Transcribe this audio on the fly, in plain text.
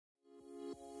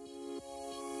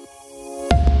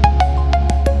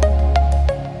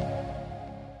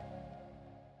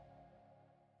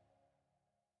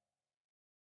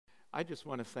I just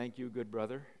want to thank you, good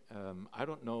brother. I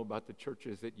don't know about the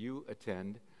churches that you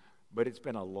attend, but it's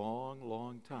been a long,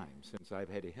 long time since I've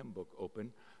had a hymn book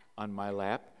open on my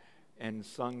lap and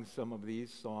sung some of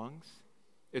these songs.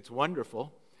 It's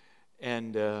wonderful.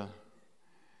 And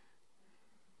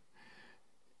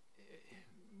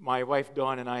my wife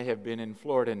Dawn and I have been in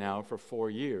Florida now for 4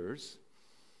 years.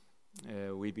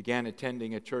 We began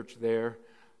attending a church there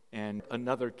and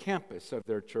another campus of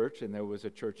their church, and there was a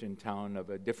church in town of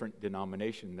a different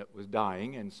denomination that was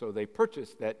dying, and so they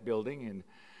purchased that building, and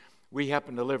we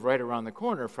happened to live right around the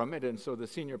corner from it, and so the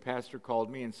senior pastor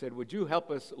called me and said, would you help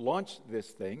us launch this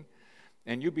thing,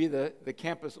 and you be the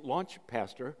campus launch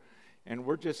pastor, and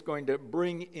we're just going to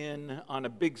bring in on a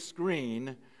big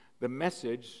screen the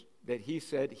message that he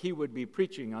said he would be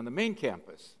preaching on the main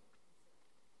campus.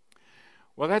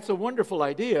 Well, that's a wonderful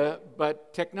idea,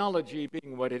 but technology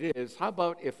being what it is, how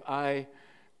about if I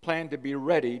plan to be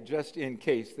ready just in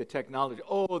case the technology,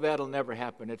 that'll never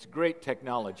happen. It's great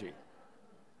technology.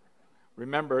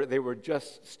 Remember, they were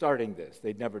just starting this.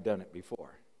 They'd never done it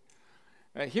before.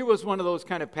 He was one of those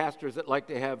kind of pastors that liked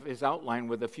to have his outline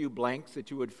with a few blanks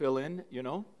that you would fill in, you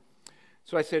know.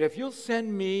 So I said, if you'll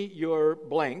send me your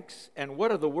blanks and what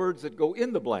are the words that go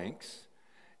in the blanks,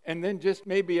 and then just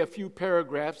maybe a few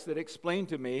paragraphs that explain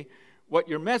to me what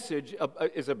your message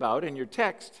is about and your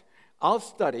text, I'll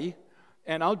study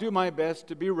and I'll do my best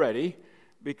to be ready,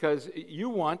 because you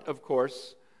want, of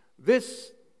course,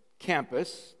 this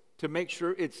campus to make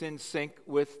sure it's in sync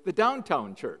with the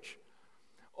downtown church.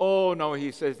 Oh, no,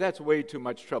 he says, that's way too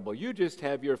much trouble. You just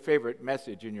have your favorite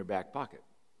message in your back pocket.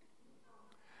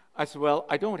 I said, well,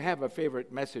 I don't have a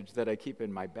favorite message that I keep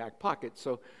in my back pocket,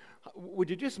 so would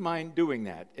you just mind doing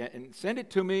that? And send it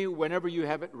to me whenever you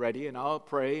have it ready, and I'll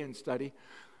pray and study.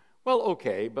 Well,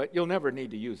 okay, but you'll never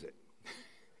need to use it.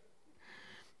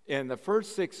 In the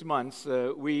first 6 months,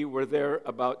 we were there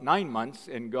about 9 months,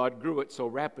 and God grew it so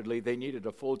rapidly they needed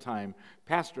a full-time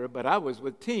pastor, but I was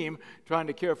with team trying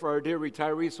to care for our dear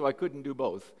retirees, so I couldn't do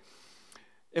both.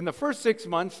 In the first 6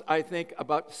 months, I think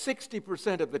about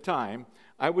 60% of the time,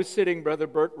 I was sitting, Brother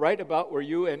Bert, right about where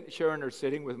you and Sharon are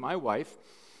sitting with my wife,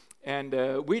 and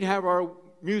we'd have our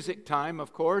music time,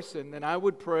 of course, and then I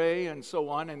would pray and so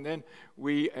on, and then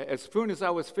as soon as I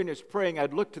was finished praying,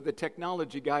 I'd look to the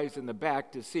technology guys in the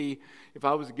back to see if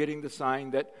I was getting the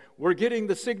sign that we're getting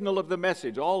the signal of the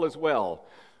message, all is well.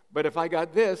 But if I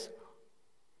got this,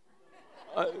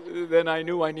 then I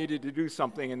knew I needed to do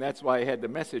something, and that's why I had the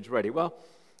message ready. Well,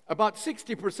 about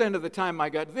 60% of the time I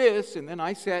got this, and then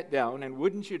I sat down, and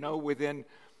wouldn't you know, within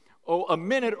a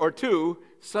minute or two,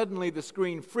 suddenly the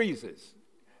screen freezes,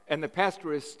 and the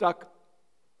pastor is stuck.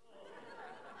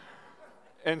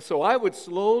 And so I would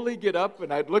slowly get up,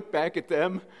 and I'd look back at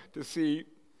them to see,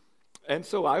 and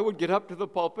so I would get up to the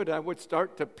pulpit, and I would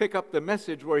start to pick up the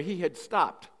message where he had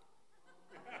stopped,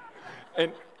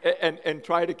 and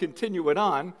try to continue it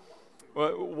on,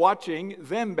 watching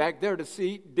them back there to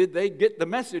see, did they get the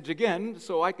message again,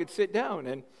 so I could sit down.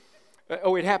 And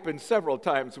it happened several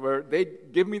times where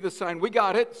they'd give me the sign, we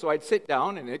got it, so I'd sit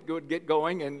down and it would get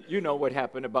going, and you know what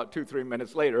happened about 2-3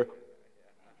 minutes later.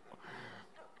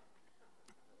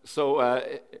 So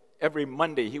every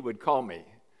Monday he would call me.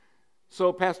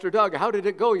 So, Pastor Doug, how did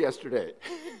it go yesterday?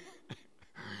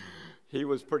 He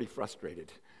was pretty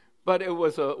frustrated. But it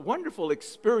was a wonderful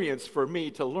experience for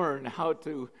me to learn how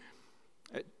to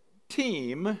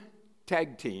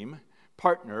tag team,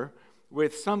 partner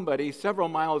with somebody several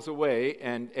miles away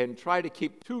and try to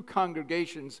keep two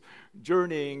congregations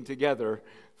journeying together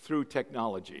through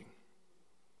technology.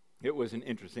 It was an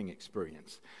interesting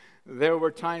experience. There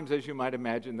were times, as you might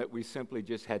imagine, that we simply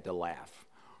just had to laugh.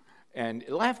 And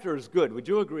laughter is good. Would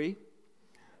you agree?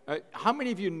 How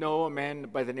many of you know a man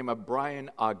by the name of Brian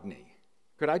Ogney?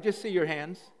 Could I just see your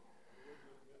hands?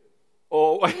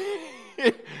 Oh,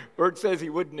 Bert says he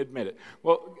wouldn't admit it.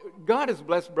 Well, God has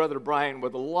blessed Brother Brian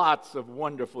with lots of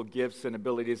wonderful gifts and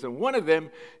abilities, and one of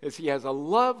them is he has a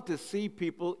love to see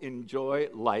people enjoy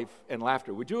life and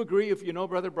laughter. Would you agree if you know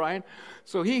Brother Brian?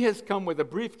 So he has come with a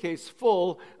briefcase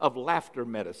full of laughter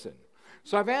medicine.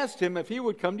 So I've asked him if he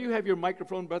would come. Do you have your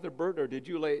microphone, Brother Bert, or did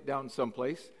you lay it down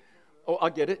someplace? Oh, I'll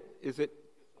get it. Is it?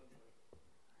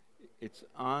 It's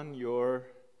on your...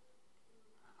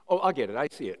 Oh, I'll get it. I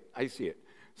see it.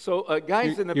 So,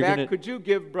 guys in the back, could you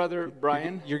give Brother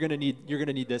Brian? You're gonna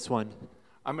need this one.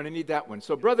 I'm gonna need that one.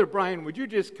 So, Brother Brian, would you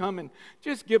just come and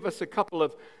just give us a couple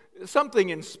of something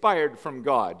inspired from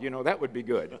God? You know, that would be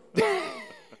good.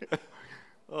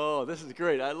 Oh, this is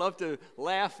great. I love to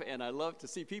laugh, and I love to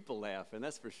see people laugh, and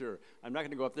that's for sure. I'm not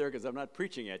going to go up there because I'm not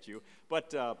preaching at you.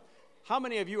 But how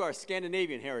many of you are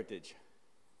Scandinavian heritage?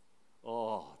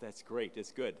 Oh, that's great.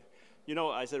 It's good. You know,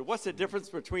 I said, what's the difference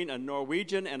between a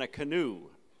Norwegian and a canoe?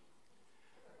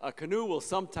 A canoe will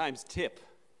sometimes tip.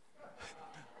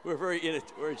 We're very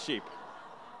cheap.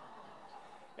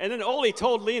 And then Ole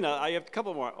told Lena, I have a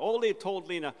couple more. Ole told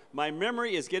Lena, my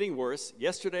memory is getting worse.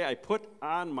 Yesterday I put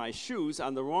on my shoes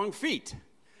on the wrong feet.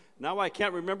 Now I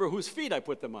can't remember whose feet I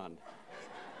put them on.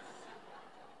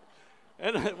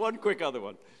 And one quick other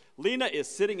one. Lena is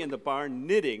sitting in the barn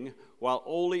knitting while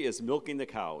Ole is milking the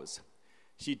cows.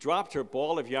 She dropped her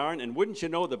ball of yarn, and wouldn't you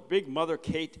know, the big mother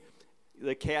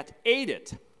the cat ate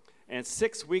it. And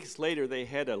 6 weeks later, they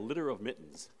had a litter of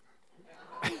mittens.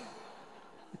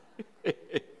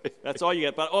 That's all you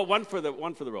get. But one for the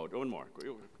road. One more.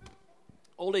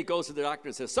 Ole goes to the doctor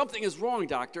and says, something is wrong,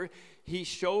 doctor. He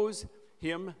shows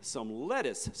him some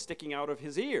lettuce sticking out of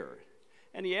his ear.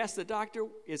 And he asked the doctor,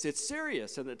 is it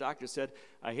serious? And the doctor said,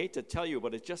 I hate to tell you,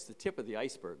 but it's just the tip of the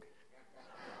iceberg.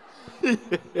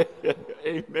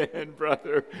 Amen,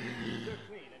 brother.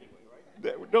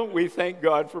 Don't we thank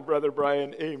God for Brother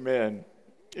Brian? Amen.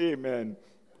 Amen.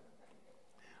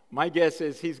 My guess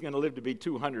is he's going to live to be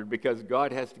 200 because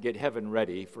God has to get heaven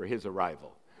ready for his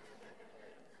arrival.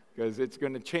 Because it's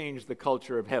going to change the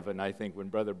culture of heaven, I think, when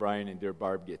Brother Brian and dear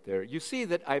Barb get there. You see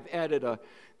that I've added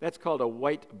that's called a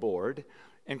whiteboard.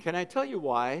 And can I tell you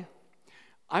why?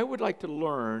 I would like to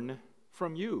learn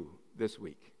from you this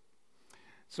week.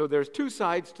 So there's two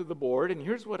sides to the board, and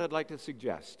here's what I'd like to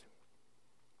suggest.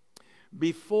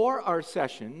 Before our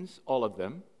sessions, all of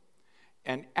them,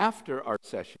 and after our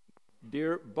session,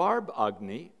 dear Barb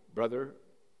Agni, Brother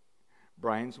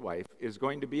Brian's wife, is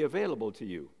going to be available to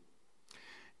you.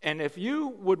 And if you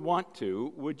would want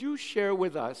to, would you share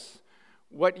with us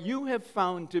what you have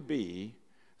found to be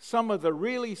some of the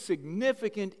really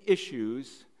significant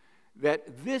issues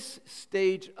that this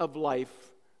stage of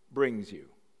life brings you?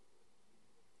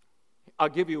 I'll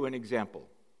give you an example.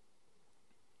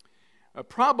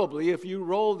 Probably if you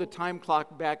roll the time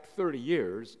clock back 30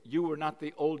 years, you were not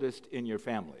the oldest in your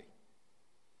family.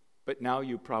 But now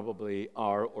you probably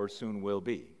are or soon will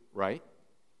be, right?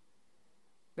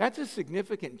 That's a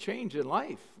significant change in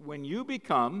life when you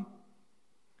become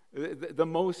the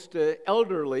most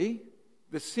elderly,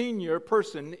 the senior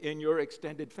person in your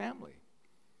extended family.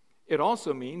 It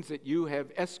also means that you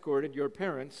have escorted your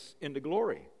parents into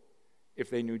glory if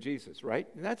they knew Jesus, right?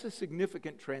 And that's a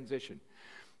significant transition.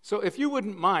 So if you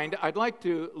wouldn't mind, I'd like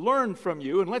to learn from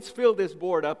you, and let's fill this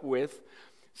board up with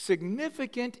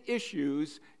significant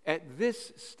issues at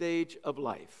this stage of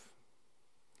life.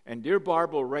 And dear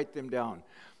Barb will write them down.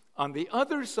 On the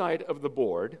other side of the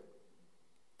board,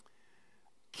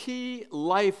 key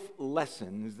life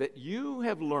lessons that you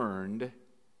have learned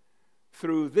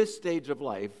through this stage of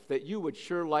life that you would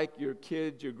sure like your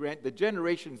kids, the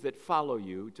generations that follow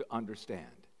you to understand.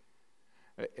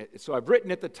 So I've written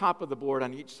at the top of the board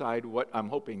on each side what I'm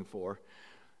hoping for.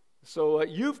 So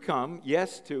you've come,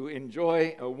 yes, to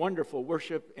enjoy a wonderful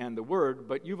worship and the Word,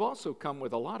 but you've also come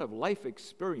with a lot of life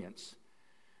experience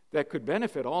that could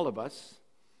benefit all of us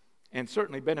and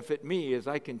certainly benefit me as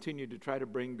I continue to try to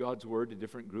bring God's Word to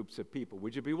different groups of people.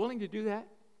 Would you be willing to do that?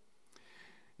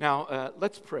 Now,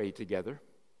 let's pray together.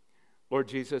 Lord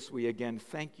Jesus, we again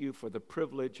thank you for the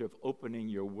privilege of opening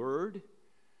your Word.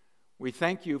 We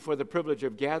thank you for the privilege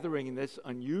of gathering in this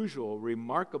unusual,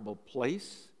 remarkable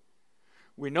place.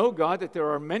 We know, God, that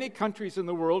there are many countries in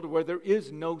the world where there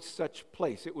is no such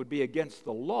place. It would be against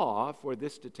the law for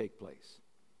this to take place.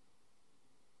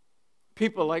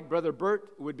 People like Brother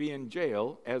Bert would be in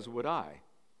jail, as would I.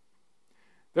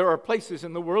 There are places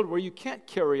in the world where you can't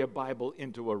carry a Bible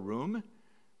into a room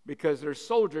because there's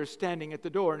soldiers standing at the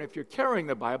door, and if you're carrying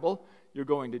the Bible, you're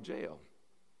going to jail.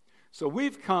 So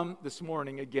we've come this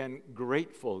morning again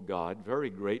grateful, God, very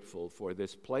grateful for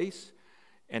this place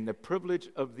and the privilege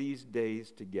of these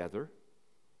days together.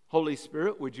 Holy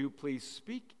Spirit, would you please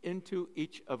speak into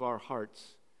each of our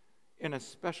hearts in a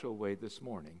special way this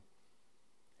morning?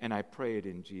 And I pray it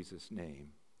in Jesus'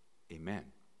 name. Amen.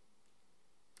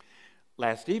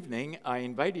 Last evening, I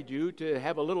invited you to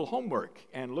have a little homework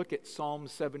and look at Psalm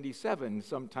 77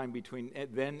 sometime between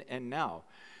then and now.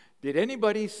 Did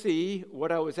anybody see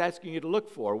what I was asking you to look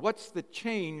for? What's the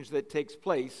change that takes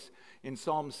place in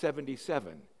Psalm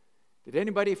 77? Did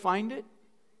anybody find it?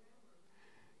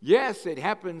 Yes, it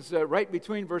happens right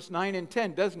between verse 9 and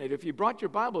 10, doesn't it? If you brought your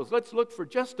Bibles, let's look for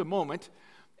just a moment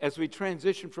as we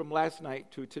transition from last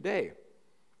night to today.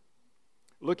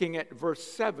 Looking at verse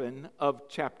 7 of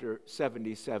chapter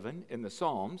 77 in the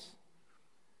Psalms,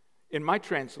 in my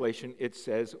translation it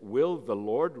says, "Will the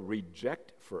Lord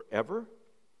reject forever?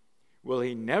 Will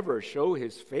he never show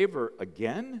his favor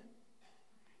again?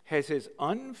 Has his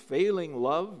unfailing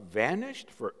love vanished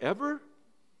forever?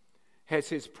 Has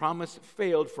his promise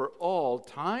failed for all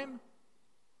time?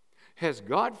 Has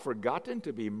God forgotten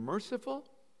to be merciful?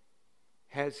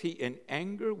 Has he in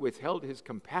anger withheld his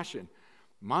compassion?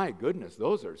 My goodness,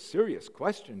 those are serious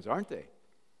questions, aren't they?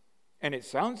 And it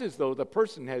sounds as though the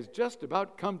person has just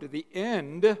about come to the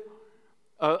end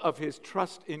of his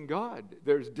trust in God.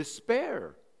 There's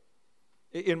despair.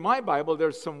 In my Bible,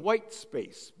 there's some white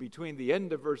space between the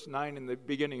end of verse 9 and the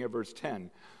beginning of verse 10.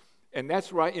 And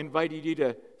that's where I invited you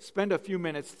to spend a few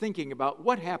minutes thinking about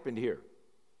what happened here.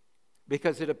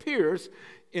 Because it appears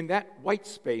in that white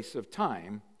space of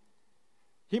time,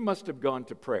 he must have gone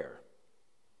to prayer.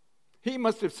 He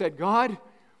must have said, God,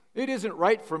 it isn't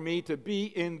right for me to be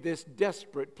in this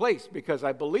desperate place because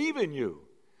I believe in you.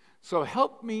 So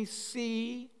help me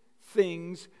see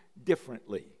things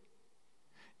differently.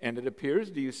 And it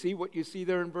appears, do you see what you see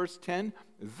there in verse 10?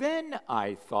 Then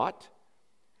I thought,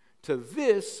 to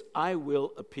this I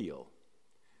will appeal,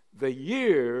 the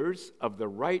years of the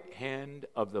right hand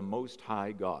of the Most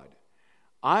High God.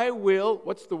 I will,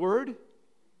 what's the word?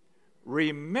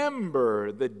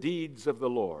 Remember the deeds of the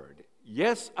Lord.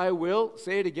 Yes, I will,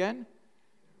 say it again.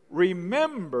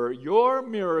 Remember your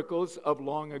miracles of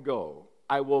long ago.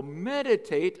 I will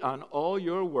meditate on all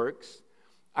your works.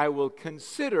 I will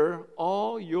consider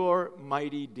all your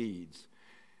mighty deeds.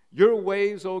 Your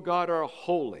ways, O God, are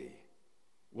holy.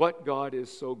 What God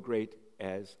is so great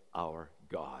as our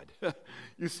God?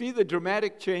 You see the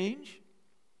dramatic change?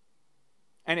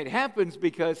 And it happens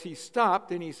because he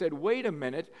stopped and he said, wait a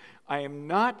minute, I am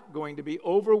not going to be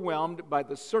overwhelmed by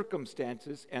the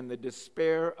circumstances and the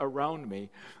despair around me.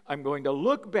 I'm going to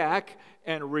look back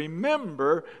and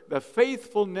remember the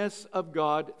faithfulness of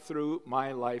God through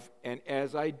my life. And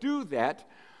as I do that,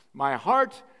 my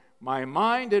heart, my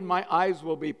mind, and my eyes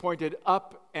will be pointed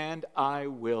up and I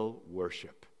will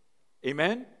worship.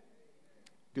 Amen?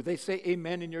 Do they say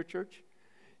amen in your church?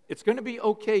 It's going to be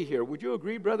okay here. Would you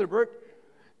agree, Brother Bert?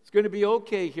 It's going to be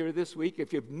okay here this week.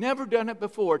 If you've never done it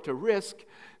before, to risk,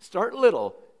 start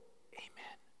little.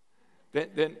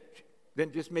 Amen.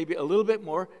 Then just maybe a little bit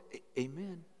more.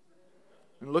 Amen.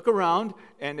 And look around,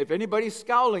 and if anybody's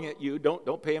scowling at you,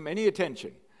 don't pay them any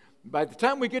attention. By the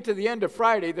time we get to the end of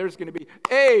Friday, there's going to be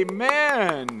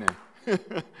amen.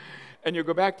 And you'll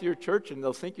go back to your church, and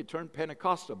they'll think you turned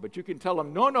Pentecostal. But you can tell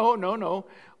them, no.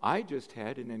 I just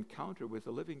had an encounter with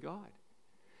the living God.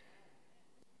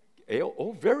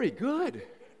 Oh, very good.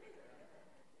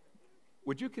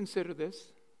 Would you consider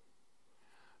this?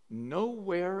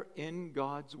 Nowhere in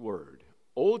God's Word,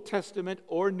 Old Testament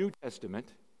or New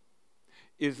Testament,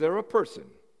 is there a person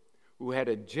who had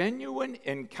a genuine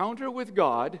encounter with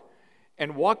God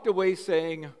and walked away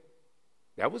saying,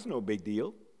 that was no big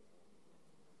deal.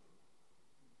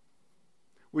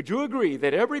 Would you agree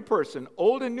that every person,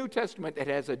 Old and New Testament, that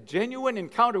has a genuine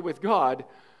encounter with God,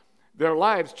 their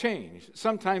lives change?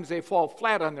 Sometimes they fall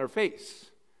flat on their face.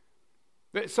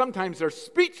 Sometimes they're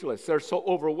speechless. They're so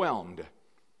overwhelmed.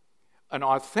 An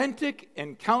authentic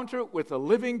encounter with the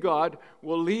living God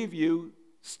will leave you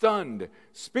stunned,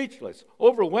 speechless,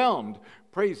 overwhelmed,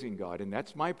 praising God. And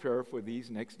that's my prayer for these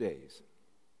next days.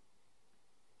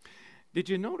 Did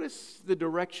you notice the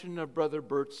direction of Brother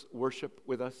Bert's worship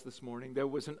with us this morning? There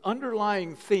was an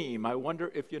underlying theme. I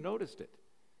wonder if you noticed it.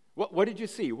 What did you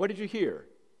see? What did you hear?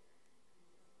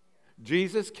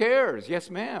 Jesus cares. Yes,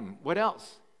 ma'am. What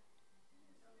else?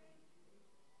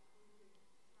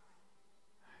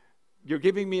 You're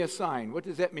giving me a sign. What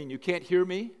does that mean? You can't hear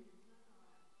me?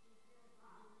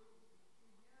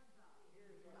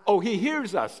 Oh, he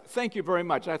hears us. Thank you very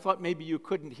much. I thought maybe you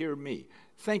couldn't hear me.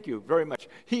 Thank you very much.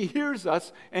 He hears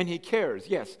us and he cares.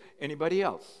 Yes. Anybody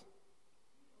else?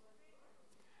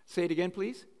 Say it again,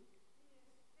 please.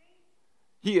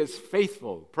 He is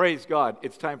faithful. Praise God.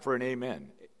 It's time for an amen.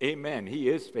 Amen. He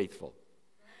is faithful.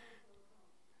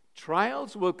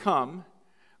 Trials will come,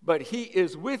 but he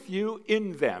is with you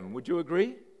in them. Would you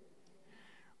agree?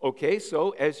 Okay,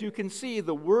 so as you can see,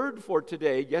 the word for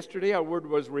today, yesterday our word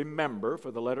was remember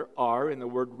for the letter R, and the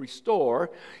word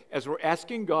restore, as we're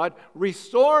asking God,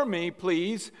 restore me,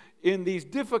 please, in these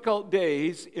difficult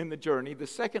days in the journey. The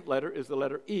second letter is the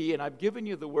letter E, and I've given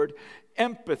you the word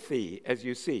empathy, as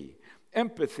you see.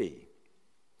 Empathy.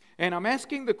 And I'm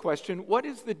asking the question, what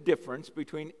is the difference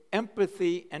between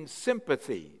empathy and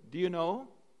sympathy? Do you know?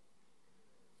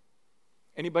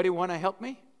 Anybody want to help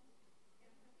me?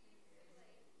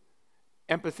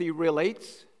 Empathy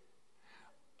relates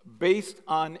based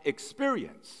on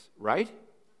experience, right?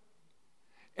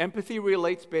 Empathy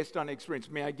relates based on experience.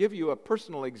 May I give you a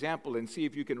personal example and see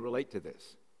if you can relate to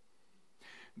this?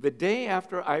 The day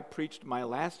after I preached my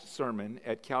last sermon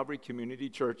at Calvary Community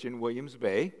Church in Williams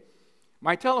Bay,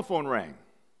 my telephone rang.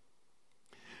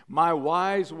 My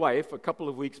wise wife, a couple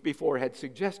of weeks before, had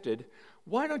suggested,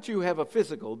 "Why don't you have a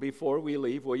physical before we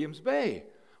leave Williams Bay?"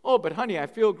 "Oh, but honey, I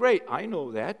feel great." "I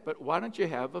know that, but why don't you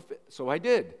have a So I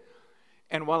did.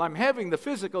 And while I'm having the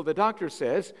physical, the doctor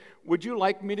says, "Would you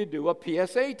like me to do a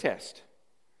PSA test?"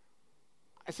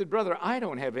 I said, "Brother, I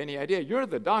don't have any idea. You're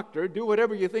the doctor. Do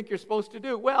whatever you think you're supposed to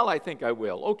do." "Well, I think I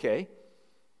will." "Okay."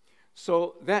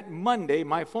 So that Monday,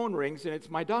 my phone rings, and it's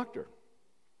my doctor.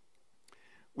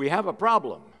 "We have a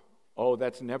problem." Oh,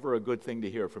 that's never a good thing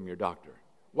to hear from your doctor.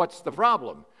 "What's the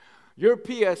problem?" "Your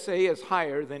PSA is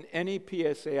higher than any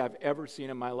PSA I've ever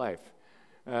seen in my life."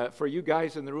 For you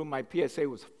guys in the room, my PSA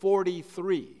was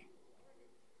 43.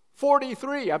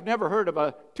 43! I've never heard of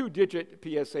a two-digit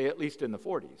PSA, at least in the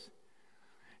 40s.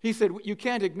 He said, "You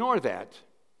can't ignore that.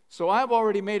 So I've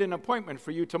already made an appointment for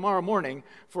you tomorrow morning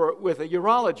with a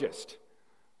urologist."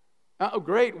 "Oh,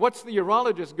 great. What's the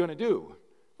urologist going to do?"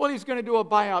 "Well, he's going to do a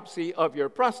biopsy of your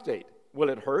prostate." "Will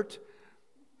it hurt?"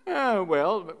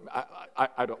 "Well,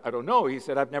 I don't know." He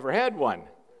said, "I've never had one."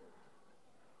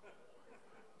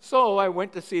 So I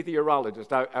went to see the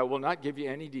urologist. I will not give you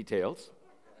any details.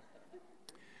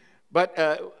 But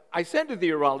I said to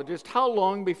the urologist, "How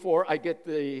long before I get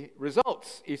the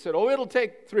results?" He said, "Oh, it'll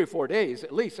take 3 or 4 days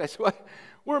at least." I said, "Well,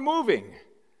 we're moving.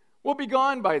 We'll be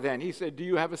gone by then." He said, "Do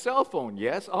you have a cell phone?"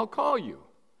 "Yes, I'll call you."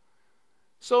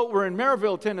 So we're in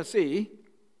Maryville, Tennessee.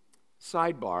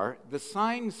 Sidebar, the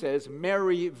sign says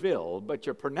Maryville, but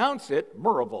you pronounce it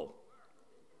Murrayville.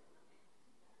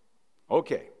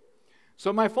 Okay.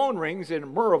 So my phone rings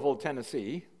in Murrayville,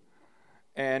 Tennessee,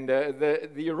 and the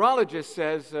urologist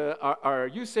says, are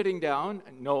you sitting down?"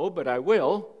 "No, but I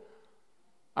will."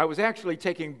 I was actually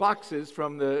taking boxes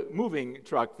from the moving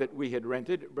truck that we had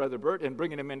rented, Brother Bert, and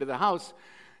bringing them into the house.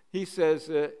 He says,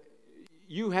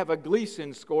 "You have a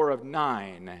Gleason score of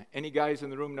 9. Any guys in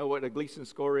the room know what a Gleason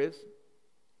score is?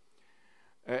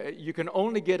 You can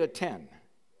only get a 10,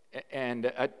 and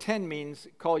a 10 means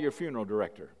call your funeral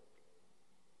director.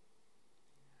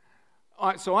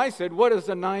 So I said, "What does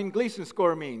a 9 Gleason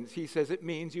score mean?" He says, "It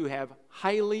means you have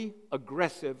highly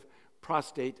aggressive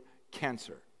prostate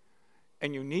cancer,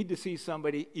 and you need to see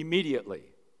somebody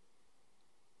immediately."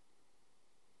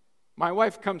 My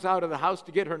wife comes out of the house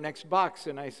to get her next box,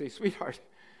 and I say, "Sweetheart,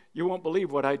 you won't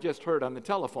believe what I just heard on the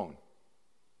telephone.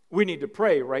 We need to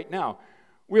pray right now."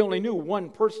 We only knew one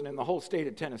person in the whole state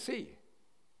of Tennessee.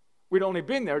 We'd only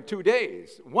been there 2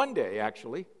 days, 1 day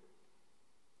actually.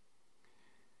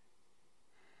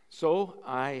 So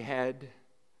I had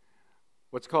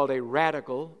what's called a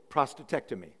radical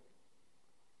prostatectomy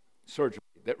surgery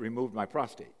that removed my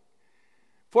prostate.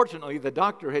 Fortunately, the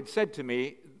doctor had said to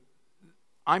me,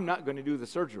 "I'm not going to do the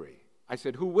surgery." I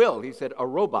said, "Who will?" He said, "A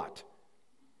robot."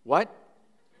 "What?"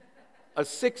 "A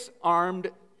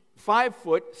 6-armed,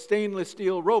 5-foot stainless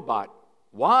steel robot."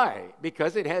 "Why?"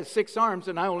 "Because it has 6 arms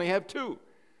and I only have 2.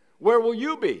 "Where will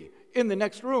you be?" "In the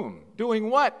next room." "Doing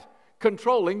what?"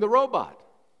 "Controlling the robot."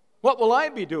 "What will I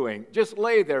be doing?" "Just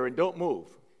lay there and don't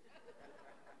move."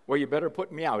 "Well, you better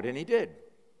put me out." And he did.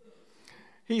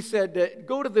 He said,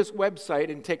 "Go to this website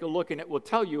and take a look, and it will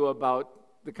tell you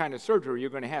about the kind of surgery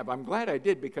you're going to have." I'm glad I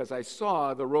did, because I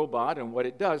saw the robot and what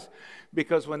it does,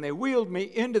 because when they wheeled me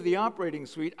into the operating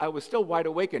suite, I was still wide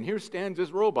awake, and here stands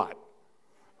this robot.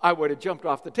 I would have jumped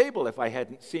off the table if I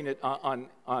hadn't seen it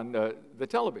on the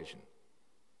television.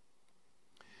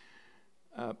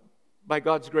 By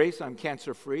God's grace, I'm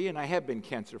cancer-free, and I have been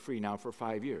cancer-free now for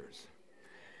 5 years.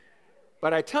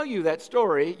 But I tell you that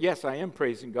story, yes, I am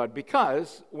praising God,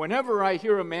 because whenever I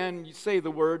hear a man say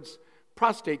the words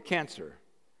prostate cancer,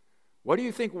 what do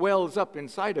you think wells up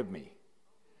inside of me?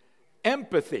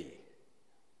 Empathy.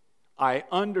 I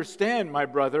understand, my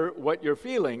brother, what you're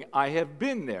feeling. I have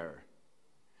been there.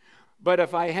 But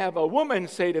if I have a woman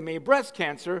say to me, breast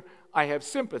cancer, I have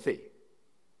sympathy.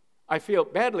 I feel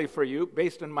badly for you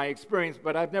based on my experience,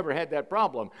 but I've never had that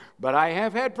problem. But I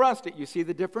have had prostate. You see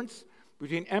the difference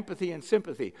between empathy and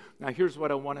sympathy? Now, here's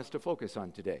what I want us to focus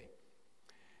on today.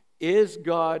 Is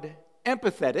God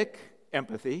empathetic,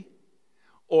 empathy,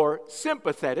 or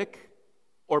sympathetic,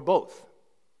 or both?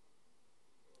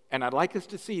 And I'd like us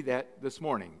to see that this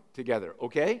morning together,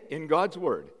 okay? In God's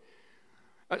Word.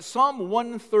 Psalm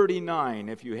 139,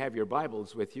 if you have your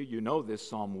Bibles with you, you know this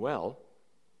psalm well.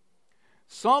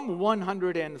 Psalm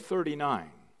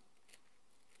 139.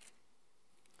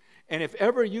 And if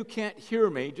ever you can't hear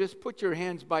me, just put your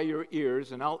hands by your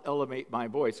ears and I'll elevate my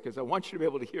voice, because I want you to be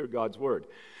able to hear God's Word.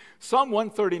 Psalm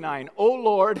 139, O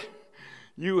Lord,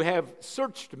 you have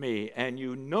searched me and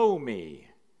you know me.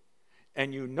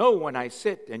 And you know when I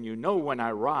sit, and you know when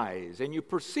I rise, and you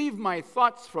perceive my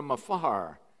thoughts from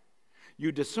afar.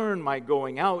 You discern my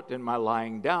going out and my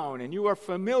lying down, and you are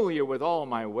familiar with all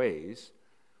my ways.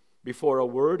 Before a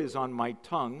word is on my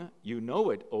tongue, you know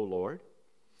it, O Lord.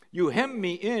 You hem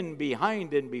me in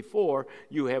behind and before.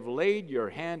 You have laid your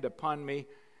hand upon me.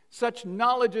 Such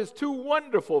knowledge is too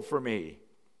wonderful for me,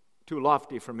 too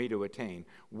lofty for me to attain.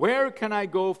 Where can I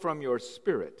go from your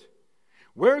spirit?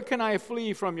 Where can I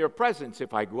flee from your presence?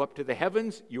 If I go up to the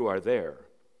heavens, you are there.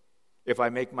 If I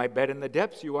make my bed in the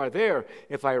depths, you are there.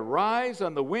 If I rise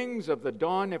on the wings of the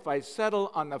dawn, if I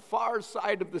settle on the far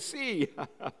side of the sea,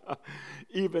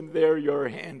 even there your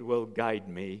hand will guide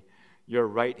me. Your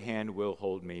right hand will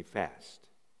hold me fast.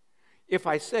 If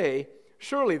I say,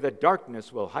 surely the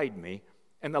darkness will hide me,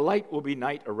 and the light will be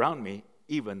night around me,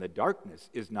 even the darkness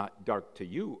is not dark to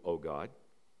you, O God.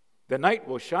 The night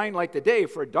will shine like the day,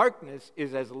 for darkness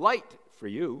is as light for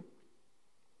you.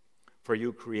 For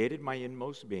you created my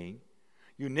inmost being.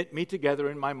 You knit me together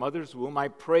in my mother's womb. I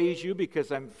praise you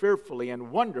because I'm fearfully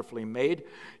and wonderfully made.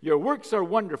 Your works are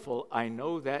wonderful. I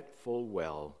know that full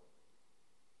well.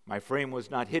 My frame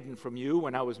was not hidden from you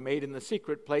when I was made in the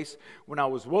secret place, when I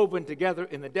was woven together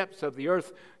in the depths of the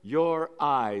earth. Your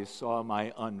eyes saw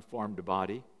my unformed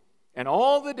body, and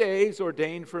all the days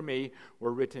ordained for me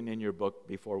were written in your book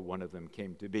before one of them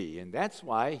came to be. And that's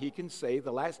why he can say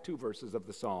the last two verses of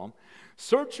the psalm,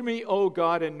 search me, O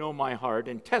God, and know my heart,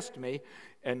 and test me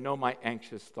and know my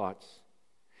anxious thoughts,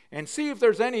 and see if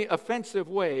there's any offensive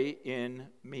way in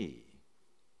me.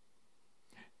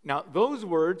 Now, those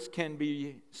words can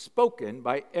be spoken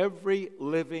by every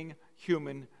living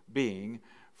human being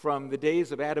from the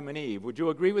days of Adam and Eve. Would you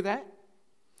agree with that?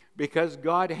 Because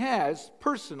God has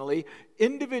personally,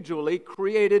 individually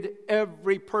created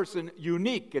every person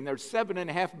unique, and there's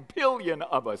 7.5 billion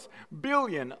of us.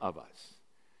 Billion of us.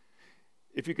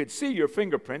 If you could see your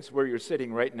fingerprints where you're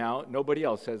sitting right now, nobody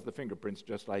else has the fingerprints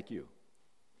just like you.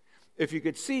 If you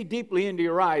could see deeply into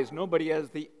your eyes, nobody has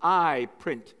the eye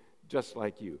print just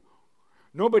like you.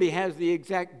 Nobody has the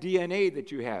exact DNA that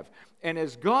you have. And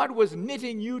as God was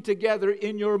knitting you together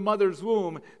in your mother's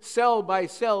womb, cell by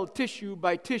cell, tissue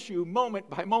by tissue, moment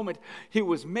by moment, he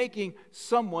was making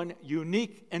someone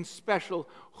unique and special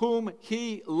whom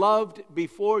he loved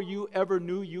before you ever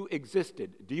knew you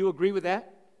existed. Do you agree with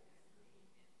that?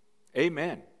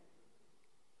 Amen.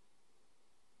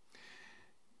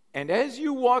 And as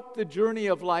you walk the journey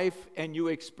of life and you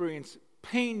experience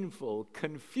painful,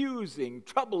 confusing,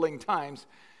 troubling times,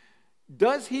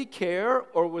 does he care,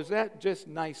 or was that just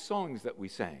nice songs that we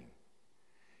sang?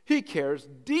 He cares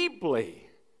deeply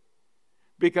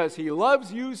because he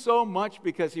loves you so much,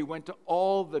 because he went to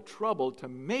all the trouble to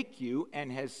make you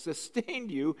and has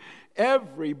sustained you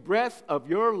every breath of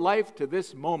your life to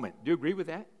this moment. Do you agree with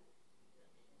that?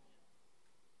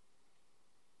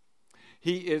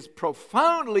 He is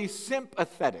profoundly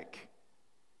sympathetic,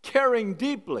 caring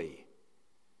deeply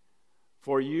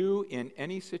for you in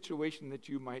any situation that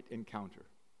you might encounter.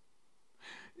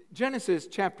 Genesis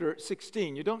chapter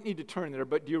 16, you don't need to turn there,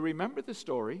 but do you remember the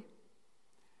story?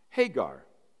 Hagar.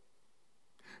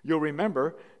 You'll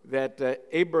remember that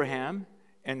Abraham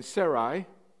and Sarai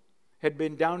had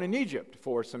been down in Egypt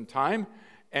for some time,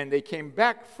 and they came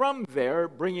back from there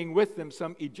bringing with them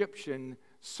some Egyptian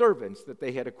servants that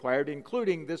they had acquired,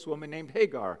 including this woman named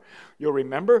Hagar. You'll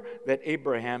remember that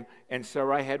Abraham and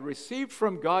Sarai had received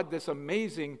from God this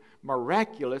amazing,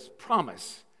 miraculous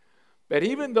promise that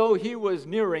even though he was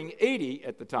nearing 80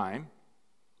 at the time,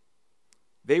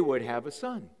 they would have a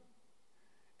son.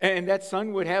 And that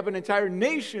son would have an entire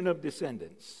nation of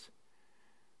descendants.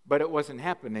 But it wasn't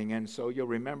happening, and so you'll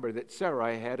remember that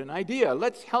Sarai had an idea.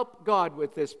 Let's help God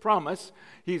with this promise.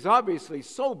 He's obviously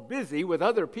so busy with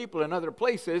other people in other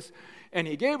places, and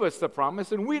he gave us the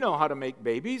promise, and we know how to make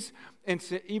babies. And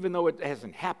so, even though it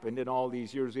hasn't happened in all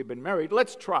these years we've been married,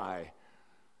 let's try.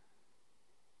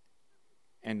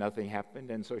 And nothing happened,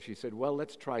 and so she said, well,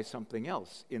 let's try something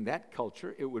else. In that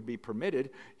culture, it would be permitted.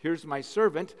 Here's my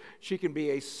servant. She can be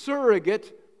a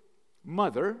surrogate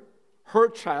mother. Her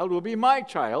child will be my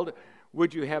child.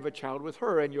 Would you have a child with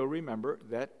her? And you'll remember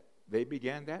that they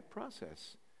began that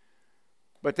process.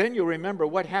 But then you'll remember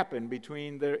what happened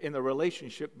in the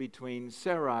relationship between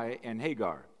Sarai and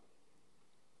Hagar.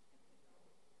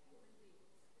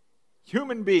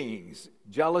 Human beings,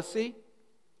 jealousy,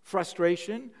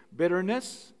 frustration,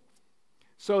 bitterness,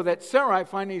 so that Sarai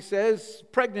finally says,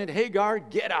 pregnant Hagar,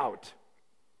 get out.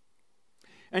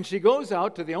 And she goes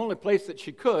out to the only place that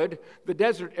she could, the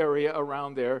desert area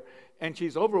around there, and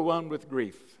she's overwhelmed with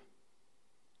grief.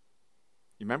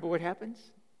 You remember what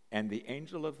happens? And the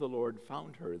angel of the Lord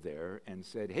found her there and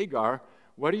said, Hagar,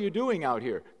 what are you doing out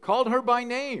here? Called her by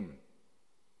name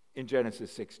in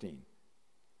Genesis 16.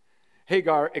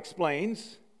 Hagar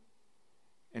explains,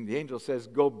 and the angel says,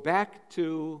 go back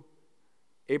to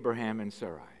Abraham and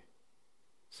Sarai.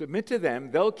 Submit to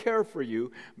them, they'll care for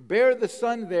you. Bear the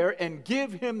son there and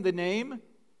give him the name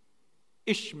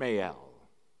Ishmael.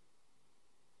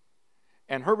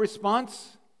 And her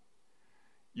response,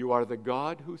 you are the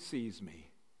God who sees me.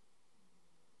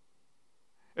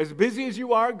 As busy as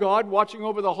you are, God, watching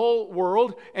over the whole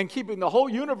world and keeping the whole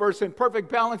universe in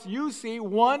perfect balance, you see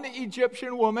one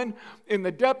Egyptian woman in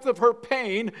the depth of her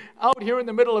pain out here in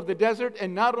the middle of the desert,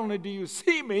 and not only do you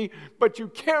see me, but you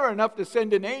care enough to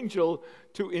send an angel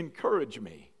to encourage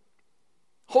me.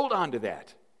 Hold on to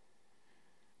that.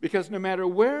 Because no matter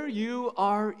where you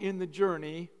are in the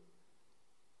journey,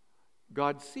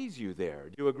 God sees you there.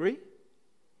 Do you agree?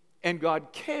 And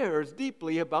God cares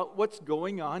deeply about what's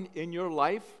going on in your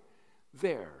life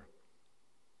there.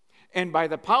 And by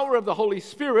the power of the Holy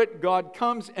Spirit, God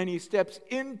comes and He steps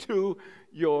into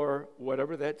your,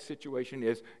 whatever that situation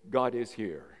is, God is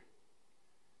here.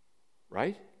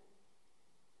 Right?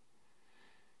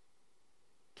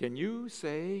 Can you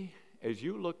say, as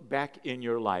you look back in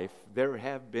your life, there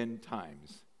have been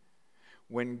times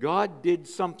when God did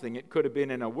something? It could have been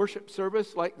in a worship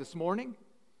service like this morning.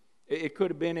 It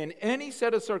could have been in any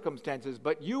set of circumstances,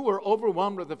 but you were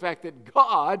overwhelmed with the fact that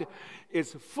God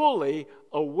is fully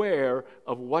aware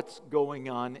of what's going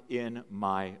on in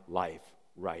my life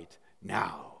right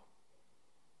now.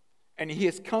 And He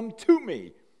has come to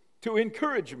me to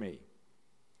encourage me,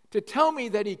 to tell me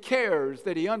that He cares,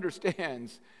 that He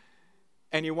understands,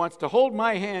 and He wants to hold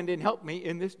my hand and help me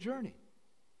in this journey.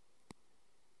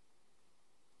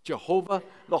 Jehovah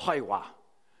Lohiwa,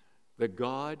 the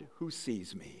God who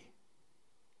sees me.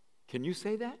 Can you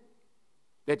say that?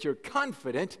 That you're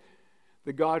confident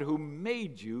the God who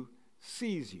made you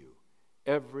sees you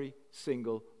every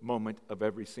single moment of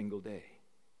every single day.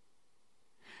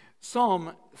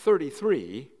 Psalm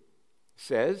 33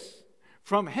 says,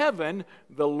 from heaven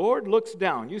the Lord looks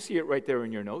down. You see it right there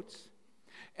in your notes.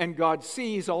 And God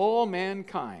sees all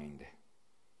mankind.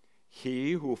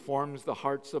 He who forms the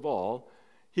hearts of all,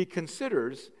 He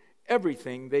considers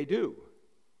everything they do.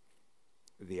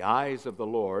 The eyes of the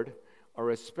Lord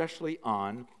are especially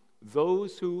on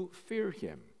those who fear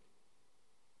Him,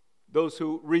 those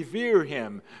who revere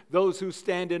Him, those who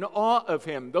stand in awe of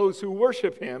Him, those who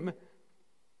worship Him,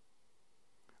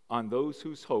 on those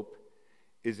whose hope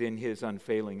is in His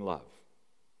unfailing love.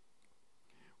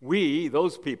 We,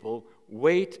 those people,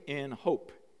 wait in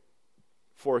hope,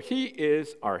 for He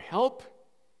is our help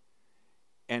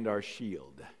and our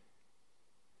shield.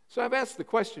 So I've asked the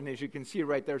question, as you can see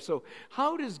right there, so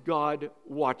how does God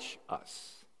watch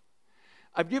us?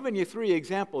 I've given you 3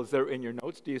 examples there in your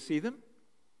notes. Do you see them?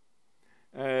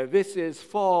 This is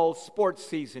fall sports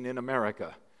season in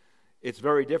America. It's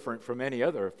very different from any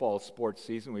other fall sports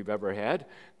season we've ever had.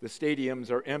 The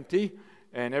stadiums are empty,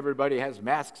 and everybody has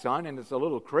masks on, and it's a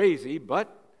little crazy,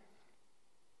 but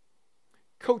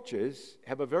coaches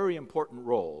have a very important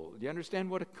role. Do you understand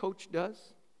what a coach does?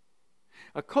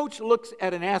 A coach looks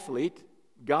at an athlete,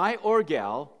 guy or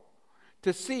gal,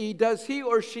 to see, does he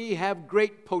or she have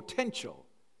great potential?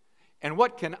 And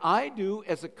what can I do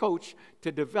as a coach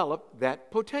to develop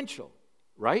that potential,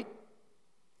 right?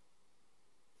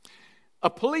 A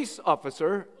police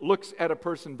officer looks at a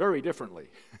person very differently.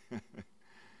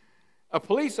 A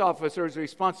police officer's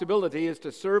responsibility is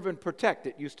to serve and protect,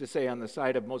 it used to say on the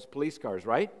side of most police cars,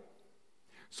 right?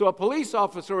 So a police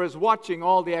officer is watching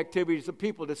all the activities of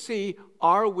people to see,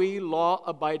 are we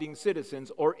law-abiding citizens,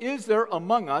 or is there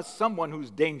among us someone who's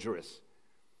dangerous,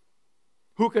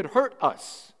 who could hurt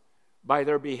us by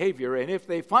their behavior? And if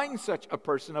they find such a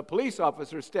person, a police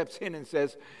officer steps in and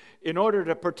says, in order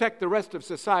to protect the rest of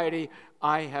society,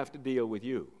 I have to deal with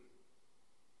you.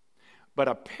 But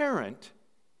a parent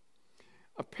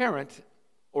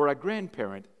or a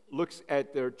grandparent looks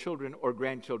at their children or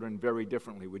grandchildren very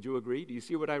differently. Would you agree? Do you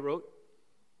see what I wrote?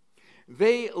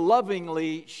 They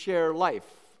lovingly share life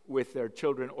with their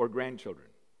children or grandchildren.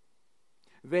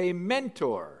 They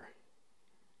mentor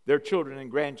their children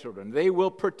and grandchildren. They will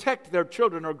protect their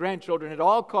children or grandchildren at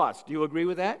all costs. Do you agree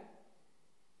with that?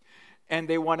 And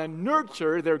they want to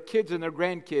nurture their kids and their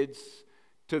grandkids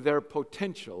to their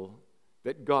potential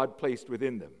that God placed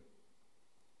within them.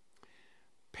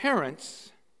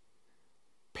 Parents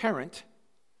parent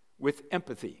with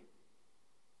empathy,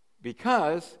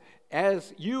 because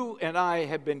as you and I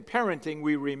have been parenting,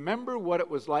 we remember what it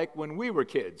was like when we were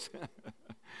kids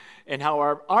and how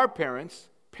our parents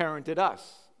parented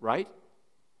us, right?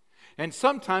 And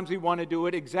sometimes we want to do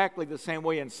it exactly the same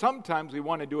way, and sometimes we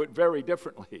want to do it very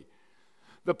differently.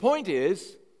 The point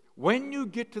is, when you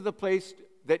get to the place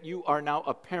that you are now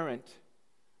a parent,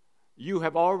 you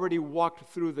have already walked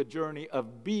through the journey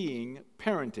of being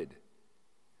parented.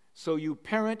 So you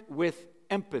parent with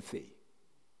empathy.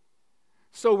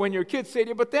 So when your kids say to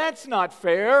you, but that's not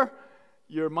fair,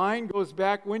 your mind goes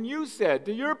back when you said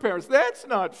to your parents, that's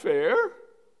not fair.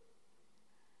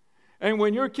 And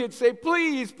when your kids say,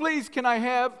 please, please, can I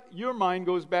have? Your mind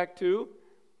goes back to,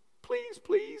 please,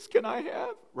 please, can I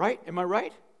have? Right? Am I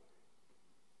right?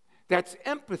 That's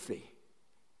empathy.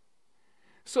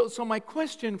 So my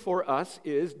question for us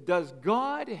is, does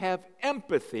God have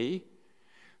empathy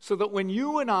so that when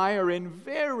you and I are in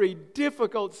very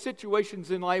difficult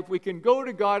situations in life, we can go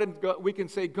to God and we can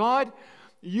say, God,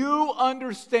 you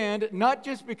understand, not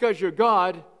just because you're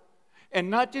God, and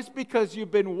not just because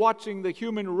you've been watching the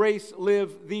human race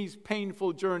live these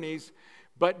painful journeys,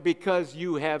 but because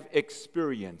you have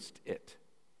experienced it.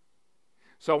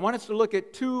 So I want us to look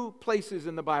at two places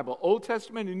in the Bible, Old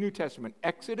Testament and New Testament.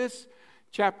 Exodus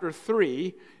chapter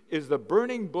 3 is the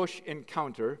burning bush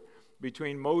encounter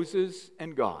between Moses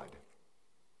and God.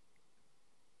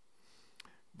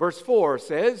 Verse 4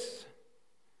 says,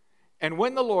 and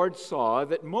when the Lord saw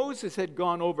that Moses had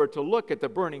gone over to look at the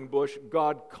burning bush,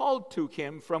 God called to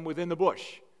him from within the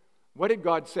bush. What did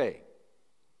God say?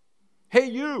 Hey,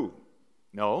 you.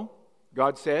 No,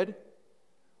 God said,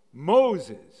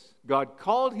 Moses. God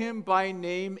called him by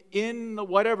name in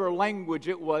whatever language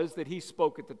it was that he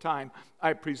spoke at the time,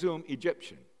 I presume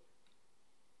Egyptian.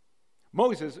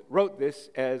 Moses wrote this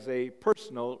as a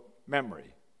personal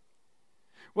memory.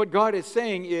 What God is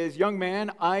saying is, young man,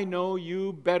 I know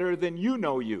you better than you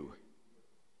know you.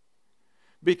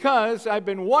 Because I've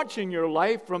been watching your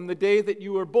life from the day that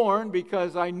you were born,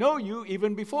 because I know you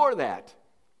even before that.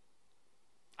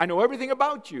 I know everything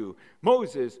about you.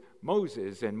 Moses,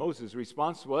 Moses. And Moses'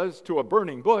 response was to a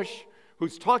burning bush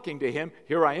who's talking to him,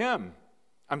 here I am.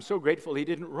 I'm so grateful he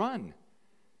didn't run.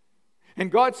 And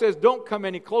God says, don't come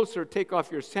any closer, take off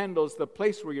your sandals. The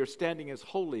place where you're standing is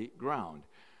holy ground.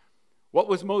 What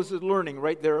was Moses learning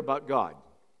right there about God?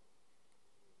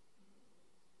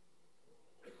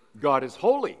 God is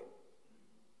holy.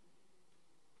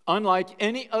 Unlike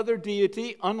any other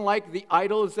deity, unlike the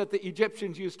idols that the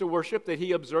Egyptians used to worship that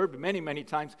he observed many, many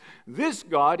times, this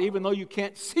God, even though you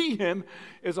can't see him,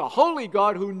 is a holy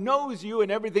God who knows you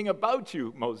and everything about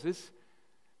you, Moses.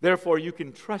 Therefore, you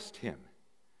can trust him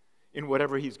in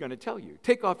whatever he's going to tell you.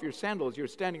 Take off your sandals, you're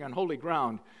standing on holy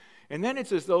ground. And then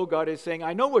it's as though God is saying,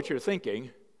 I know what you're thinking,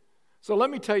 so let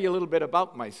me tell you a little bit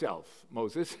about myself,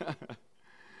 Moses.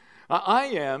 I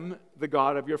am the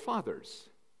God of your fathers,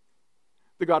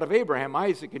 the God of Abraham,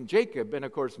 Isaac, and Jacob. And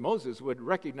of course, Moses would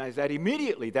recognize that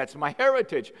immediately. That's my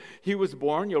heritage. He was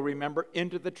born, you'll remember,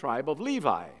 into the tribe of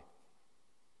Levi.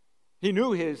 He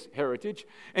knew his heritage,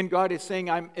 and God is saying,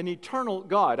 I'm an eternal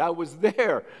God. I was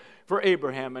there for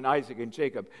Abraham and Isaac and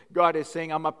Jacob. God is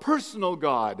saying, I'm a personal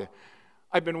God.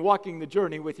 I've been walking the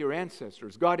journey with your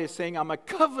ancestors. God is saying, I'm a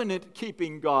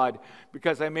covenant-keeping God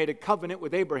because I made a covenant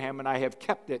with Abraham and I have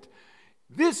kept it.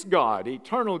 This God,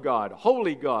 eternal God,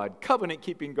 holy God,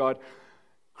 covenant-keeping God,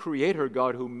 creator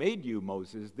God who made you,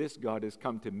 Moses, this God has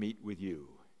come to meet with you.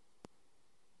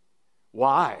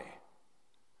 Why?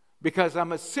 Because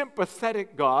I'm a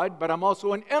sympathetic God, but I'm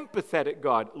also an empathetic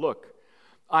God. Look,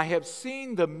 I have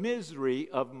seen the misery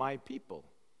of my people.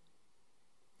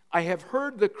 I have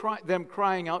heard them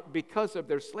crying out because of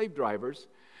their slave drivers,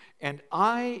 and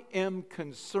I am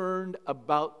concerned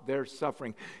about their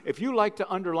suffering. If you like to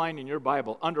underline in your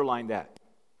Bible, underline that.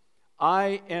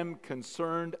 I am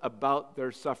concerned about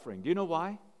their suffering. Do you know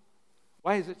why?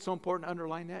 Why is it so important to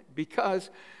underline that? Because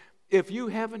if you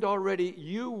haven't already,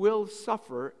 you will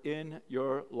suffer in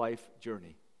your life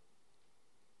journey.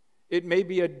 It may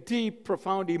be a deep,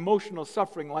 profound emotional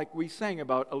suffering like we sang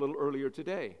about a little earlier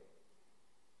today.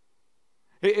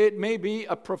 It may be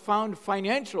a profound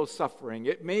financial suffering.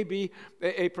 It may be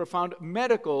a profound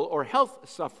medical or health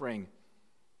suffering.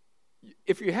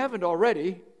 If you haven't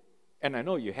already, and I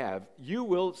know you have, you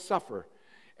will suffer.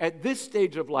 At this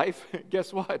stage of life,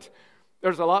 guess what?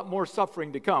 There's a lot more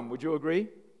suffering to come. Would you agree?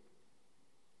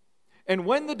 And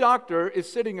when the doctor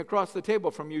is sitting across the table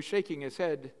from you, shaking his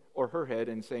head or her head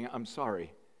and saying, I'm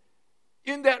sorry,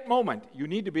 in that moment, you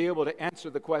need to be able to answer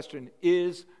the question,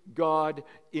 is God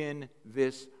in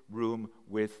this room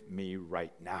with me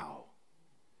right now?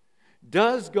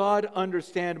 Does God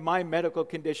understand my medical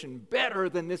condition better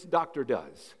than this doctor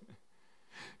does?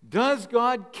 Does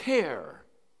God care?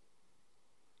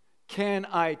 Can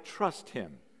I trust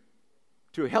him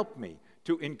to help me,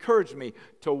 to encourage me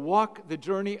to walk the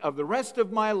journey of the rest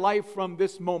of my life from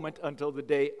this moment until the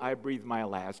day I breathe my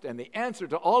last? And the answer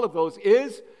to all of those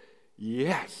is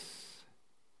yes.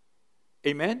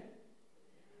 Amen?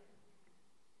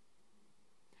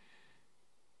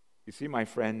 You see, my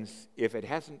friends, if it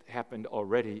hasn't happened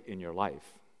already in your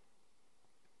life,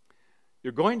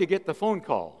 you're going to get the phone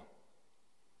call.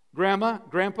 Grandma,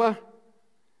 Grandpa,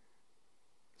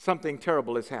 something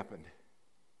terrible has happened.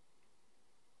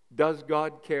 Does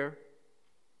God care?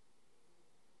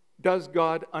 Does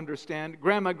God understand?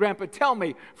 Grandma, Grandpa, tell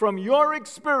me, from your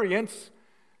experience,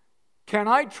 can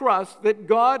I trust that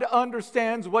God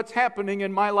understands what's happening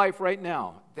in my life right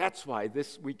now? That's why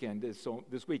this week is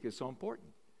so important.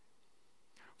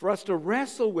 For us to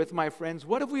wrestle with, my friends,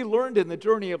 what have we learned in the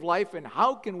journey of life, and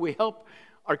how can we help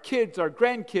our kids, our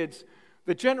grandkids,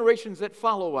 the generations that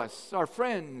follow us, our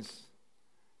friends?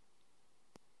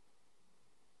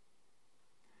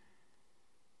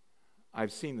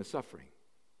 I've seen the suffering.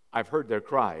 I've heard their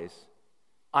cries.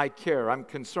 I care. I'm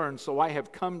concerned, so I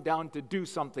have come down to do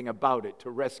something about it, to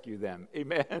rescue them.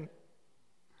 Amen?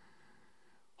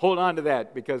 Hold on to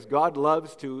that, because God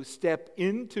loves to step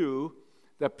into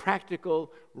the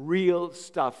practical, real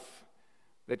stuff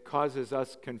that causes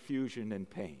us confusion and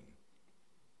pain.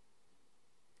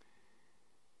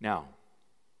 Now,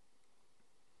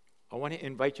 I want to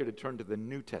invite you to turn to the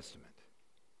New Testament.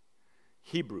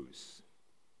 Hebrews.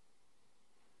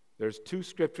 There's 2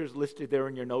 scriptures listed there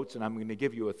in your notes, and I'm going to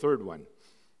give you a third one.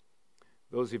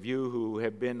 Those of you who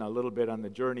have been a little bit on the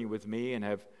journey with me and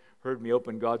have heard me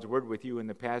open God's Word with you in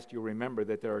the past, you'll remember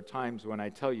that there are times when I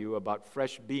tell you about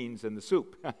fresh beans in the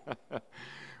soup.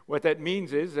 What that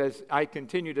means is, as I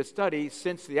continue to study,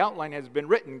 since the outline has been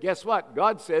written, guess what?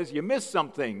 God says, you missed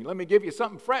something. Let me give you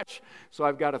something fresh. So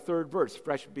I've got a third verse,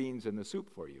 fresh beans in the soup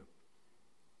for you.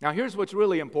 Now here's what's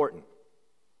really important.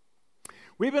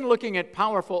 We've been looking at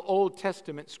powerful Old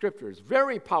Testament scriptures,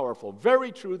 very powerful,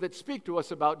 very true, that speak to us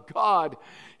about God,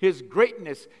 His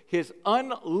greatness, His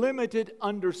unlimited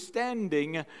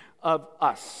understanding of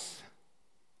us.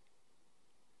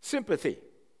 Sympathy.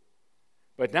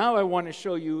 But now I want to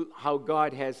show you how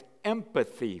God has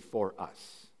empathy for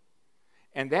us.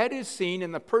 And that is seen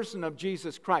in the person of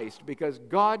Jesus Christ, because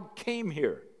God came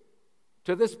here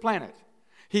to this planet.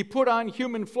 He put on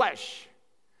human flesh.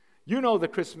 You know the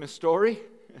Christmas story.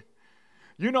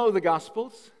 You know the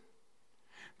Gospels.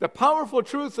 The powerful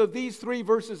truth of these 3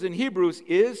 verses in Hebrews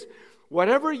is,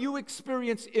 whatever you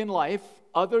experience in life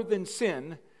other than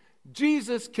sin,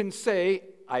 Jesus can say,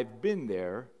 I've been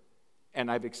there, and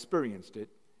I've experienced it,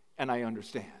 and I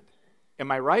understand.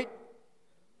 Am I right?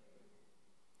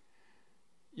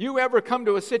 You ever come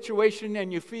to a situation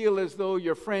and you feel as though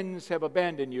your friends have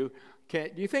abandoned you?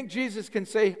 Do you think Jesus can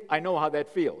say, I know how that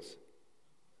feels?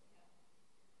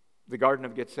 The Garden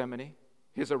of Gethsemane,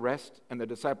 his arrest, and the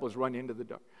disciples run into the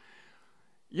dark.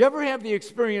 You ever have the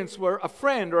experience where a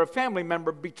friend or a family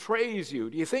member betrays you?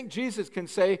 Do you think Jesus can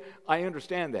say, I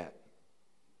understand that?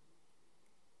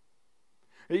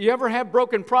 You ever have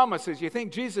broken promises? You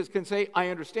think Jesus can say, I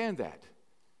understand that?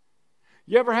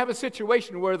 You ever have a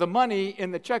situation where the money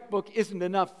in the checkbook isn't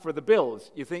enough for the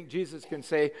bills? You think Jesus can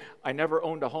say, I never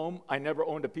owned a home, I never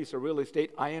owned a piece of real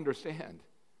estate, I understand?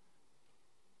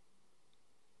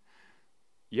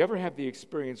 You ever have the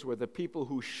experience where the people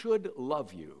who should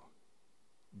love you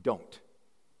don't?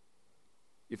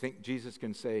 You think Jesus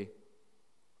can say,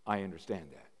 I understand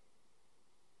that?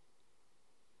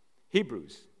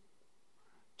 Hebrews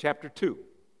chapter 2.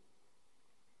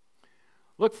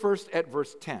 Look first at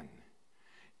verse 10.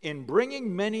 In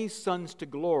bringing many sons to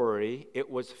glory, it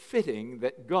was fitting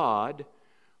that God,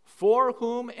 for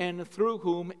whom and through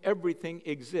whom everything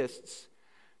exists,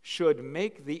 should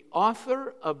make the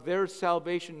author of their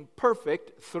salvation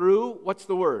perfect through, what's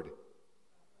the word?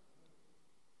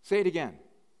 Say it again.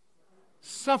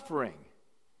 Suffering.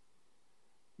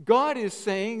 God is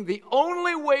saying the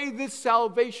only way this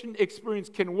salvation experience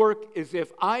can work is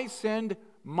if I send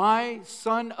my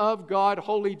Son of God,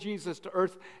 Holy Jesus, to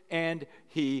earth, and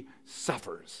He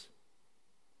suffers.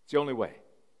 It's the only way.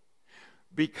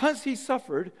 Because He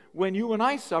suffered, when you and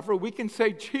I suffer, we can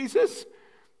say, Jesus,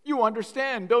 you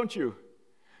understand, don't you?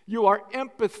 You are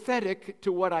empathetic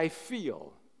to what I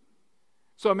feel.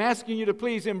 So I'm asking you to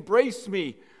please embrace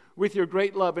me with your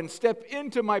great love and step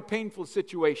into my painful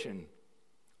situation.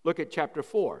 Look at chapter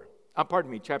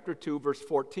 2, verse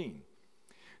 14.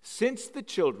 Since the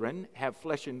children have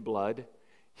flesh and blood,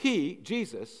 He,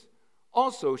 Jesus,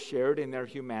 also shared in their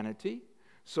humanity,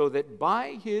 so that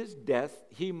by His death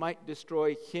He might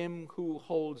destroy him who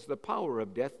holds the power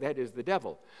of death, that is the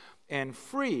devil, and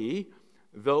free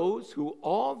those who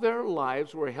all their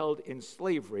lives were held in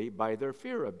slavery by their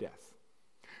fear of death.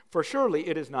 For surely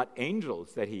it is not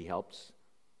angels that he helps,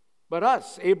 but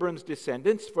us, Abram's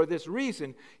descendants. For this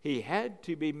reason, he had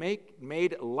to be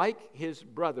made like his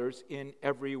brothers in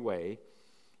every way,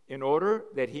 in order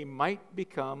that he might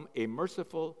become a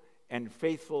merciful and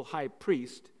faithful high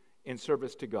priest in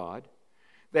service to God,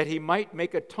 that he might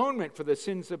make atonement for the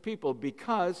sins of people,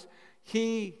 because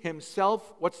he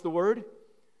himself, what's the word?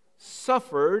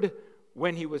 Suffered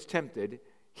when he was tempted.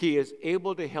 He is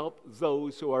able to help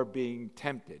those who are being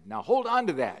tempted. Now hold on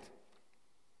to that.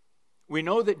 We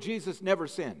know that Jesus never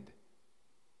sinned.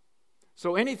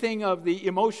 So anything of the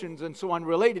emotions and so on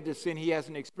related to sin, he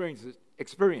hasn't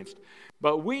experienced.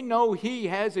 But we know he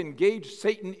has engaged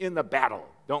Satan in the battle,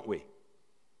 don't we?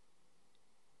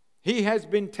 He has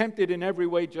been tempted in every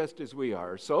way just as we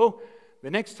are. So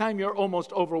the next time you're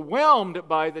almost overwhelmed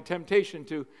by the temptation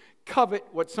to covet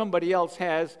what somebody else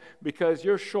has because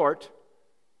you're short,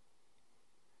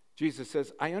 Jesus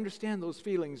says, I understand those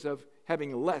feelings of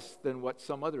having less than what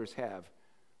some others have.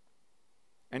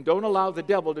 And don't allow the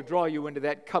devil to draw you into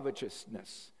that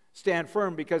covetousness. Stand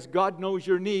firm, because God knows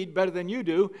your need better than you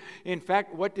do. In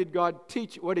fact, what did God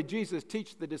teach? What did Jesus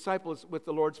teach the disciples with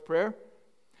the Lord's Prayer?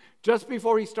 Just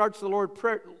before he starts the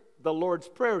Lord's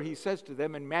Prayer, he says to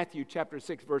them in Matthew chapter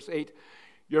 6, verse 8,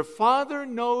 your Father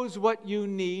knows what you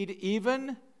need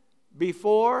even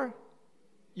before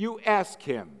you ask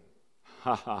him.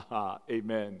 Ha ha ha,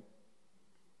 amen.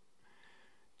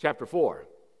 Chapter 4,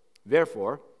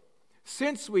 therefore,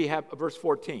 verse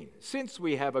 14, since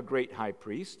we have a great high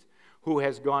priest who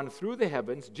has gone through the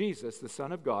heavens, Jesus, the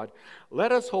Son of God,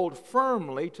 let us hold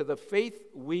firmly to the faith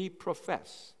we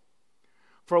profess.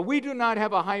 For we do not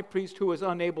have a high priest who is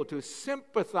unable to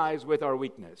sympathize with our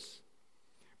weakness,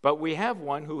 but we have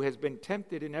one who has been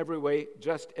tempted in every way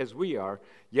just as we are,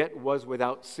 yet was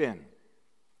without sin.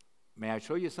 May I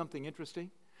show you something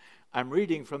interesting? I'm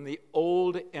reading from the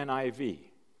old NIV.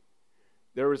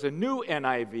 There is a new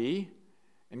NIV,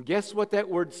 and guess what that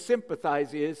word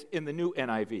sympathize is in the new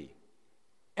NIV?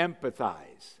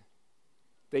 Empathize.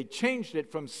 They changed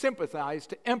it from sympathize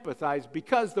to empathize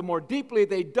because the more deeply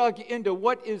they dug into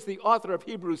what is the author of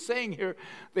Hebrews saying here,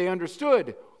 they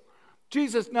understood.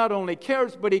 Jesus not only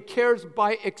cares, but he cares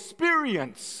by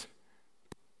experience.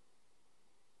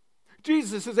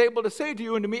 Jesus is able to say to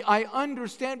you and to me, I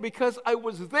understand because I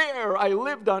was there. I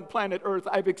lived on planet Earth.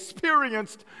 I've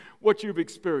experienced what you've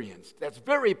experienced. That's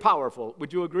very powerful.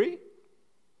 Would you agree?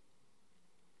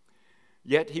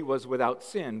 Yet he was without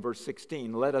sin. Verse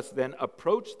 16, let us then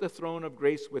approach the throne of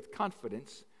grace with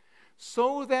confidence,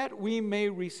 so that we may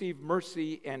receive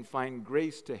mercy and find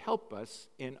grace to help us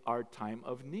in our time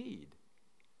of need.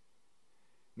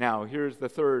 Now, here's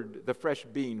the fresh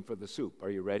bean for the soup.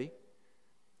 Are you ready?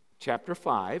 Chapter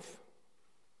 5,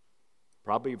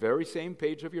 probably very same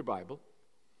page of your Bible.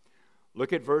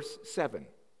 Look at verse 7.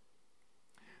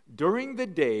 During the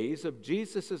days of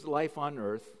Jesus' life on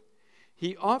earth,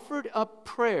 he offered up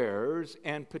prayers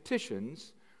and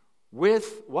petitions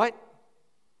with what?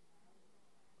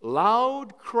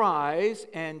 Loud cries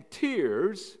and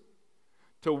tears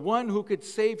to one who could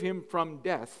save him from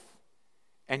death.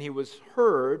 And he was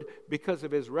heard because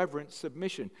of his reverent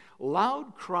submission.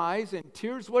 Loud cries and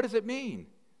tears, what does it mean?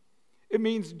 It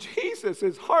means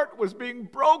Jesus' heart was being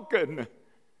broken.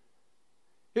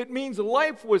 It means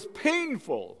life was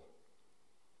painful.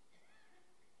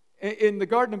 In the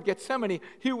Garden of Gethsemane,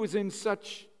 he was in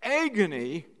such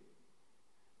agony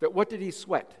that what did he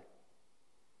sweat?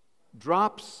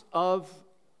 Drops of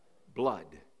blood.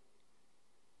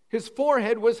 His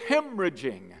forehead was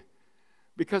hemorrhaging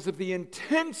because of the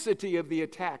intensity of the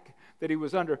attack that he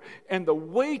was under and the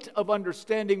weight of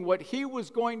understanding what he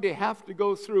was going to have to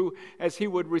go through as he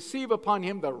would receive upon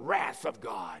him the wrath of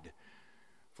God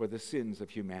for the sins of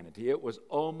humanity. It was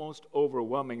almost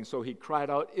overwhelming, so he cried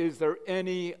out, is there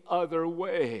any other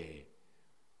way?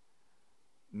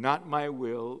 Not my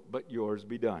will, but yours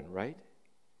be done, right?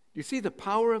 You see the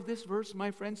power of this verse,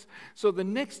 my friends? So the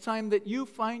next time that you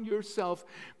find yourself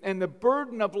and the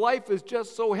burden of life is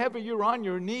just so heavy you're on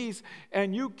your knees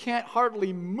and you can't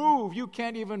hardly move, you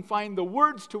can't even find the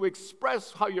words to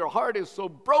express how your heart is so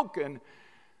broken,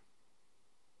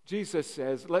 Jesus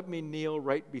says, let me kneel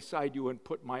right beside you and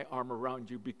put my arm around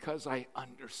you because I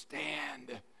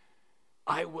understand.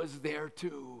 I was there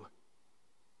too.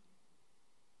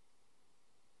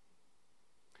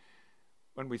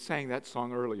 When we sang that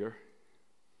song earlier,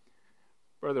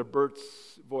 Brother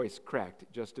Bert's voice cracked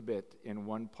just a bit in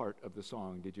one part of the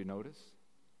song. Did you notice?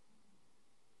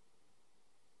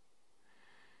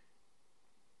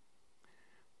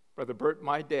 Brother Bert,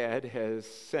 my dad has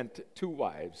sent 2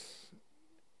 wives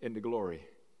into glory.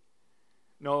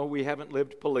 No, we haven't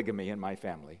lived polygamy in my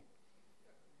family.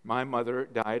 My mother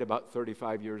died about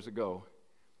 35 years ago,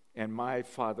 and my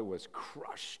father was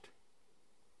crushed.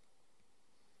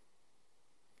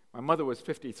 My mother was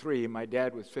 53, my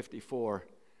dad was 54.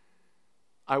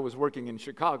 I was working in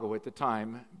Chicago at the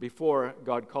time before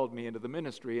God called me into the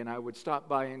ministry, and I would stop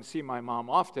by and see my mom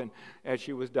often as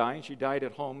she was dying. She died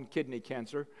at home, kidney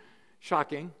cancer.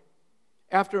 Shocking.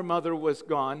 After mother was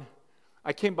gone,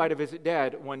 I came by to visit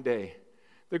Dad one day.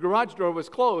 The garage door was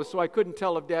closed, so I couldn't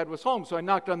tell if Dad was home, so I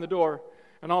knocked on the door,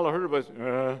 and all I heard was,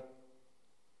 So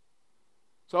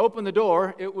I opened the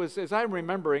door. It was, as I'm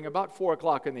remembering, about 4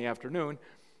 o'clock in the afternoon,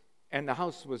 and the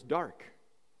house was dark.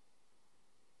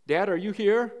 Dad, are you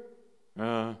here?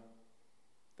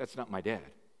 That's not my dad.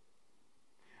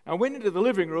 I went into the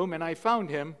living room, and I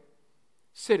found him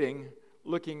sitting,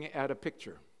 looking at a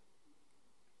picture.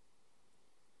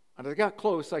 And as I got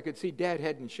close, I could see Dad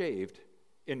hadn't shaved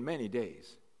in many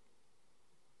days.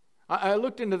 I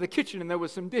looked into the kitchen, and there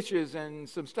was some dishes and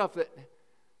some stuff that...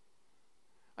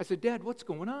 I said, Dad, what's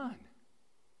going on?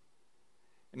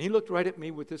 And he looked right at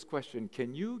me with this question: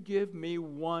 can you give me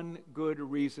one good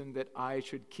reason that I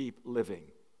should keep living?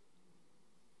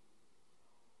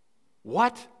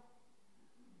 What?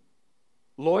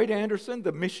 Lloyd Anderson,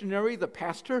 the missionary, the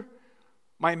pastor,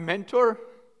 my mentor?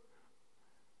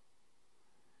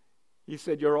 He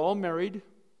said, you're all married,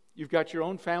 you've got your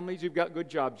own families, you've got good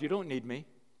jobs, you don't need me.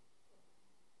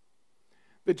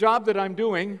 The job that I'm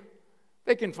doing,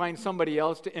 they can find somebody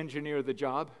else to engineer the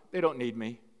job. They don't need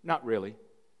me, not really.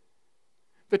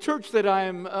 The church that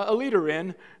I'm a leader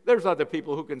in, there's other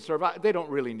people who can serve. They don't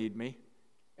really need me.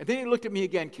 And then he looked at me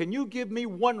again. Can you give me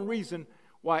one reason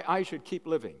why I should keep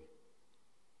living?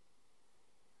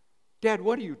 Dad,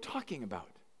 what are you talking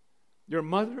about? Your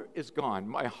mother is gone.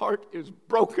 My heart is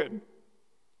broken.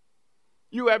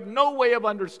 You have no way of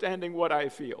understanding what I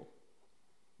feel.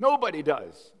 Nobody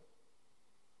does.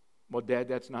 Well, Dad,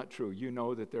 that's not true. You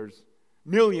know that there's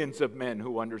millions of men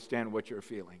who understand what you're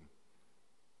feeling.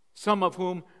 Some of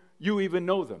whom you even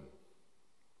know them.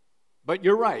 But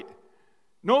you're right.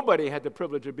 Nobody had the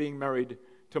privilege of being married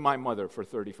to my mother for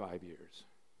 35 years.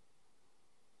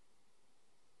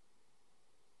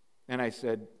 And I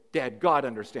said, Dad, God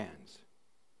understands.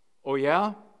 Oh,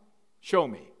 yeah? Show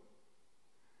me.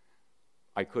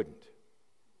 I couldn't.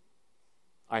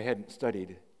 I hadn't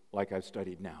studied like I've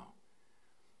studied now.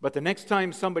 But the next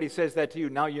time somebody says that to you,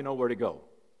 now you know where to go.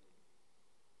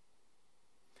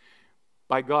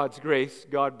 By God's grace,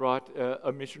 God brought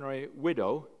a missionary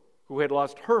widow who had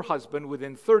lost her husband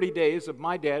within 30 days of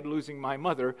my dad losing my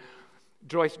mother,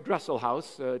 Joyce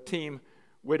Dresselhaus, a team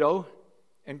widow,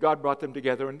 and God brought them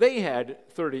together, and they had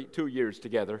 32 years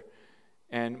together,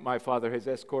 and my father has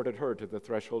escorted her to the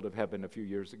threshold of heaven a few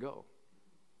years ago.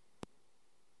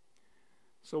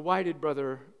 So why did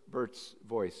Brother Bert's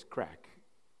voice crack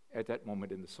at that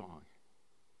moment in the song?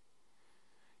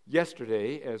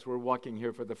 Yesterday, as we're walking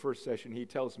here for the first session, he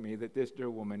tells me that this dear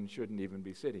woman shouldn't even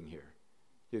be sitting here,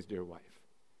 his dear wife,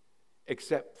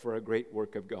 except for a great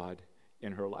work of God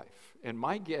in her life. And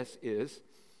my guess is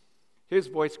his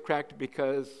voice cracked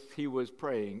because he was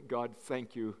praying, God,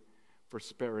 thank you for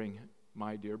sparing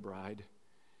my dear bride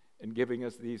and giving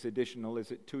us these additional,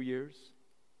 is it 2 years?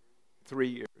 3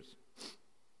 years.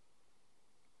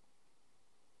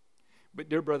 But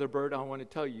dear Brother Bert, I want to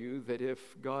tell you that if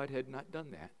God had not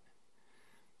done that,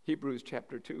 Hebrews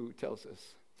chapter 2 tells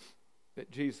us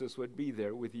that Jesus would be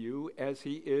there with you as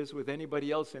he is with anybody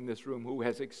else in this room who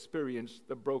has experienced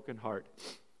the broken heart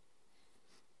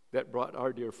that brought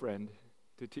our dear friend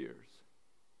to tears.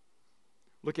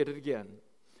 Look at it again.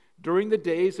 During the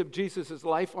days of Jesus'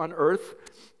 life on earth,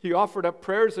 he offered up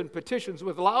prayers and petitions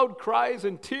with loud cries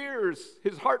and tears,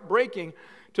 his heart breaking,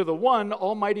 to the one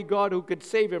Almighty God who could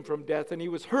save him from death. And he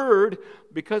was heard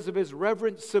because of his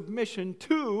reverent submission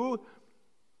to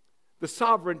the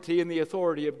sovereignty and the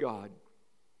authority of God.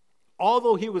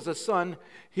 Although he was a son,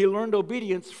 he learned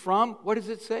obedience from, what does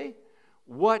it say?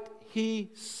 What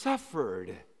he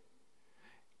suffered.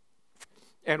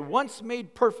 And once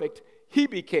made perfect, he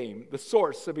became the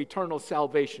source of eternal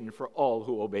salvation for all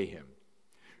who obey him.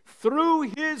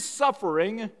 Through his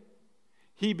suffering,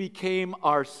 he became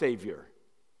our Savior.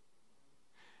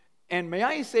 And may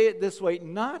I say it this way,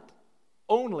 not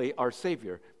only our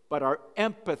Savior, but our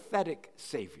empathetic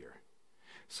Savior.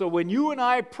 So when you and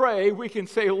I pray, we can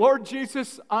say, Lord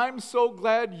Jesus, I'm so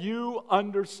glad you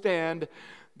understand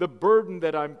the burden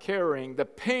that I'm carrying, the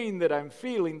pain that I'm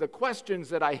feeling, the questions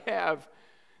that I have.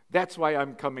 That's why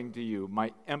I'm coming to you,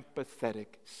 my empathetic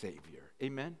Savior.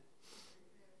 Amen?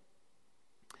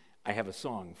 I have a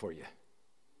song for you.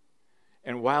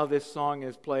 And while this song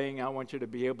is playing, I want you to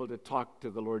be able to talk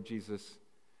to the Lord Jesus.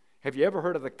 Have you ever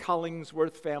heard of the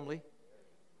Collingsworth family?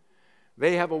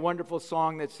 They have a wonderful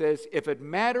song that says, if it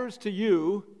matters to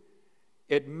you,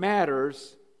 it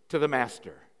matters to the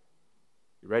Master.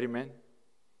 You ready, men?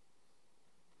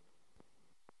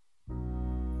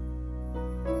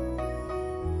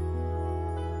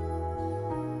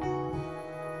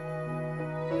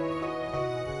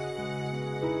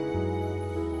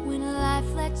 When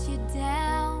life lets you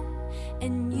down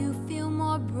and you feel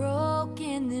more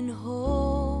broken than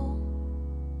whole,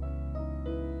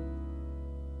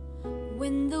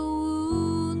 when the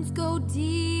wounds go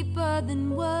deeper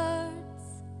than words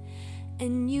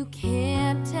and you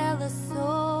can't tell a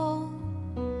soul,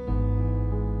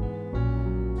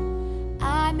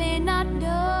 I may not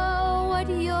know what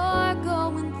you're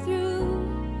going through,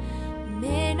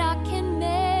 may not can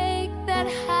make that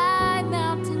high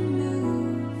mountain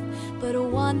move, but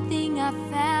one thing I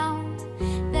found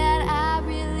that I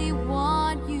really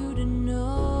want you to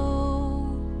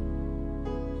know: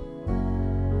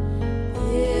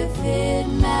 if it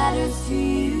matters to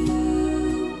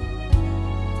you,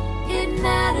 it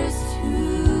matters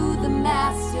to the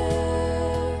Master.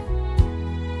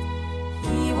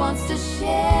 He wants to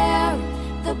share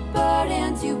the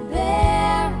burdens you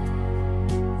bear,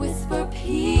 whisper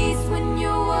peace when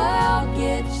your world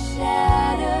gets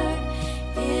shattered.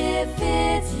 If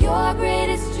it's your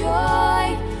greatest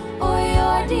joy or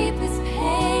your deepest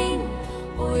pain,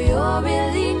 or you're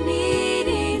really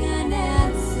needing an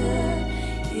answer,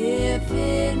 if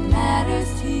it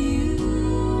matters to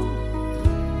you,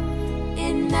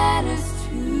 it matters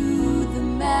to the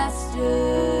Master.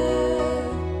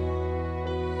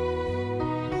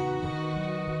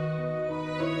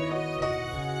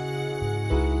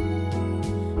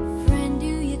 Friend, do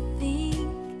you think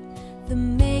the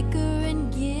maker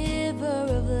and giver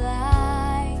of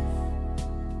life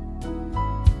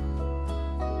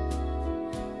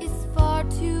is far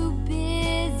too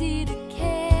busy to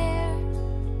care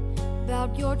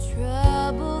about your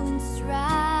trouble and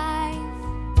strife?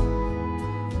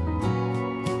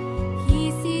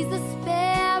 He sees the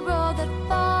sparrow that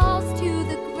falls to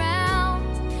the ground,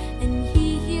 and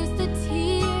he hears the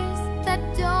tears that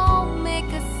don't make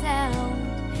a sound.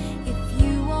 If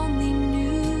you only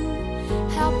knew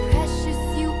how precious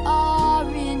you are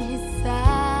in his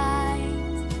sight.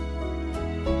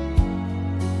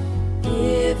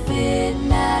 If it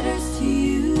matters to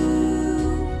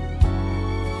you,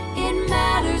 it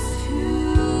matters to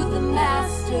the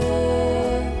Master.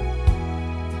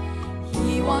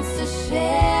 He wants to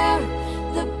share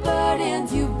the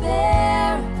burdens you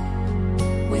bear,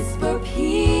 whisper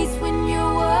peace when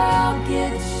your world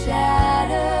gets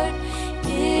shattered.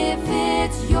 If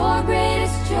it's your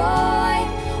greatest joy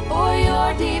or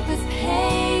your deepest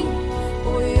pain,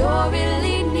 or you're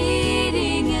really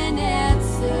needing an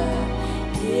answer,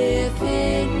 if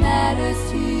it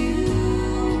matters to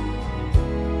you,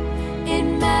 it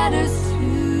matters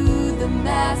to the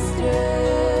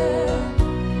Master.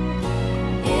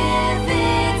 If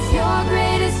it's your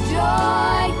greatest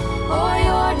joy or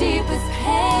your deepest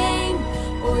pain,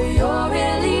 or you're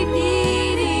really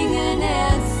needing an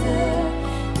answer,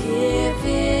 if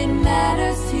it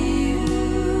matters to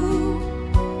you,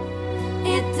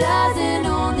 it doesn't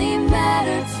only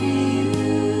matter to you.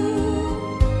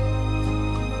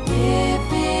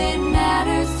 If it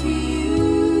matters to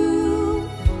you,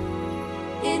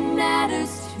 it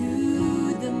matters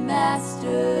to the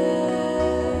Master.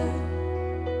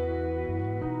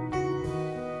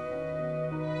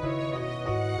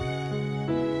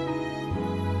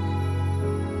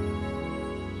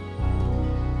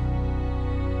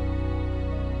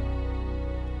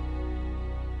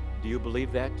 Do you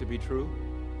believe that to be true?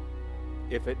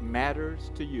 If it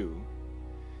matters to you,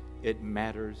 it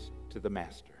matters to the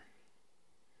Master.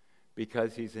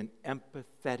 Because he's an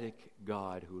empathetic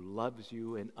God who loves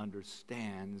you and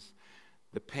understands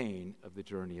the pain of the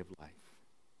journey of life.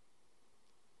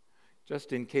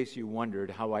 Just in case you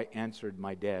wondered how I answered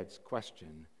my dad's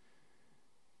question,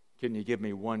 can you give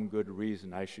me one good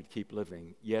reason I should keep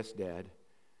living? Yes, Dad.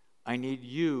 I need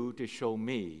you to show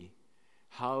me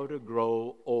how to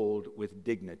grow old with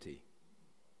dignity.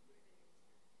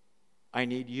 I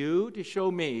need you to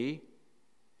show me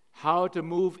how to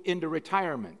move into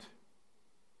retirement,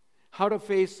 how to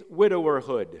face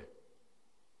widowerhood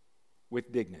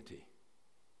with dignity,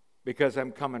 because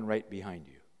I'm coming right behind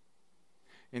you.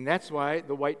 And that's why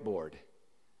the whiteboard.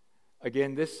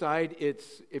 Again, this side,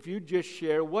 it's if you just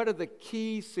share what are the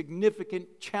key,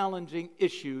 significant, challenging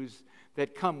issues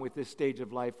that come with this stage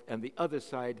of life, and the other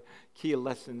side, key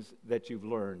lessons that you've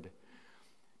learned.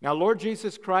 Now, Lord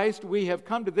Jesus Christ, we have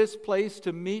come to this place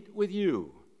to meet with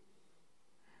you.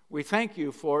 We thank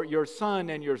you for your son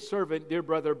and your servant, dear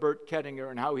brother Bert Kettinger,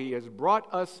 and how he has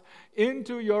brought us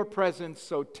into your presence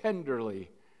so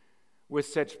tenderly with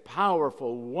such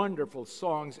powerful, wonderful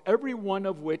songs, every one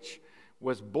of which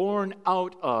was born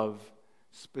out of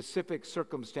specific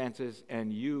circumstances,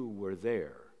 and you were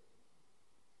there.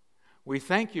 We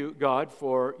thank you, God,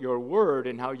 for your word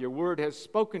and how your word has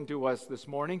spoken to us this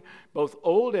morning, both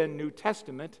Old and New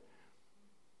Testament.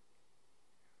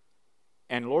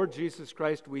 And Lord Jesus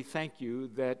Christ, we thank you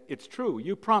that it's true.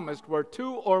 You promised, where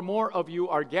two or more of you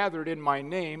are gathered in my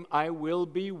name, I will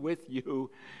be with you.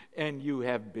 And you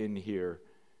have been here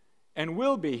and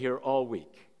will be here all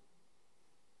week.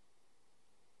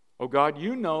 Oh God,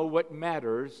 you know what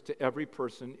matters to every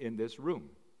person in this room.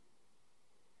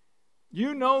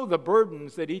 You know the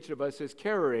burdens that each of us is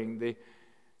carrying, the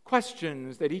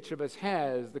questions that each of us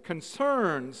has, the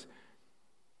concerns.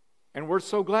 And we're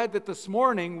so glad that this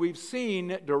morning we've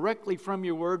seen directly from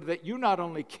your word that you not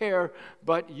only care,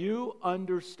 but you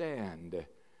understand,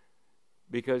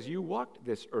 because you walked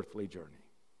this earthly journey.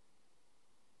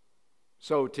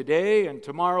 So today and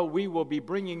tomorrow we will be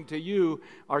bringing to you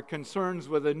our concerns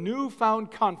with a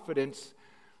newfound confidence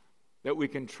that we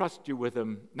can trust you with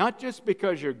them, not just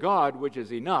because you're God, which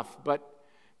is enough, but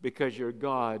because you're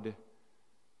God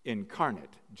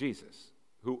incarnate, Jesus,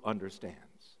 who understands.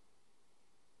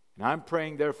 And I'm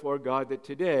praying, therefore, God, that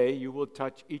today you will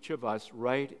touch each of us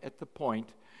right at the point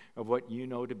of what you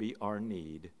know to be our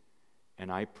need.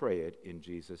 And I pray it in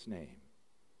Jesus' name.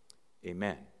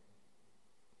 Amen.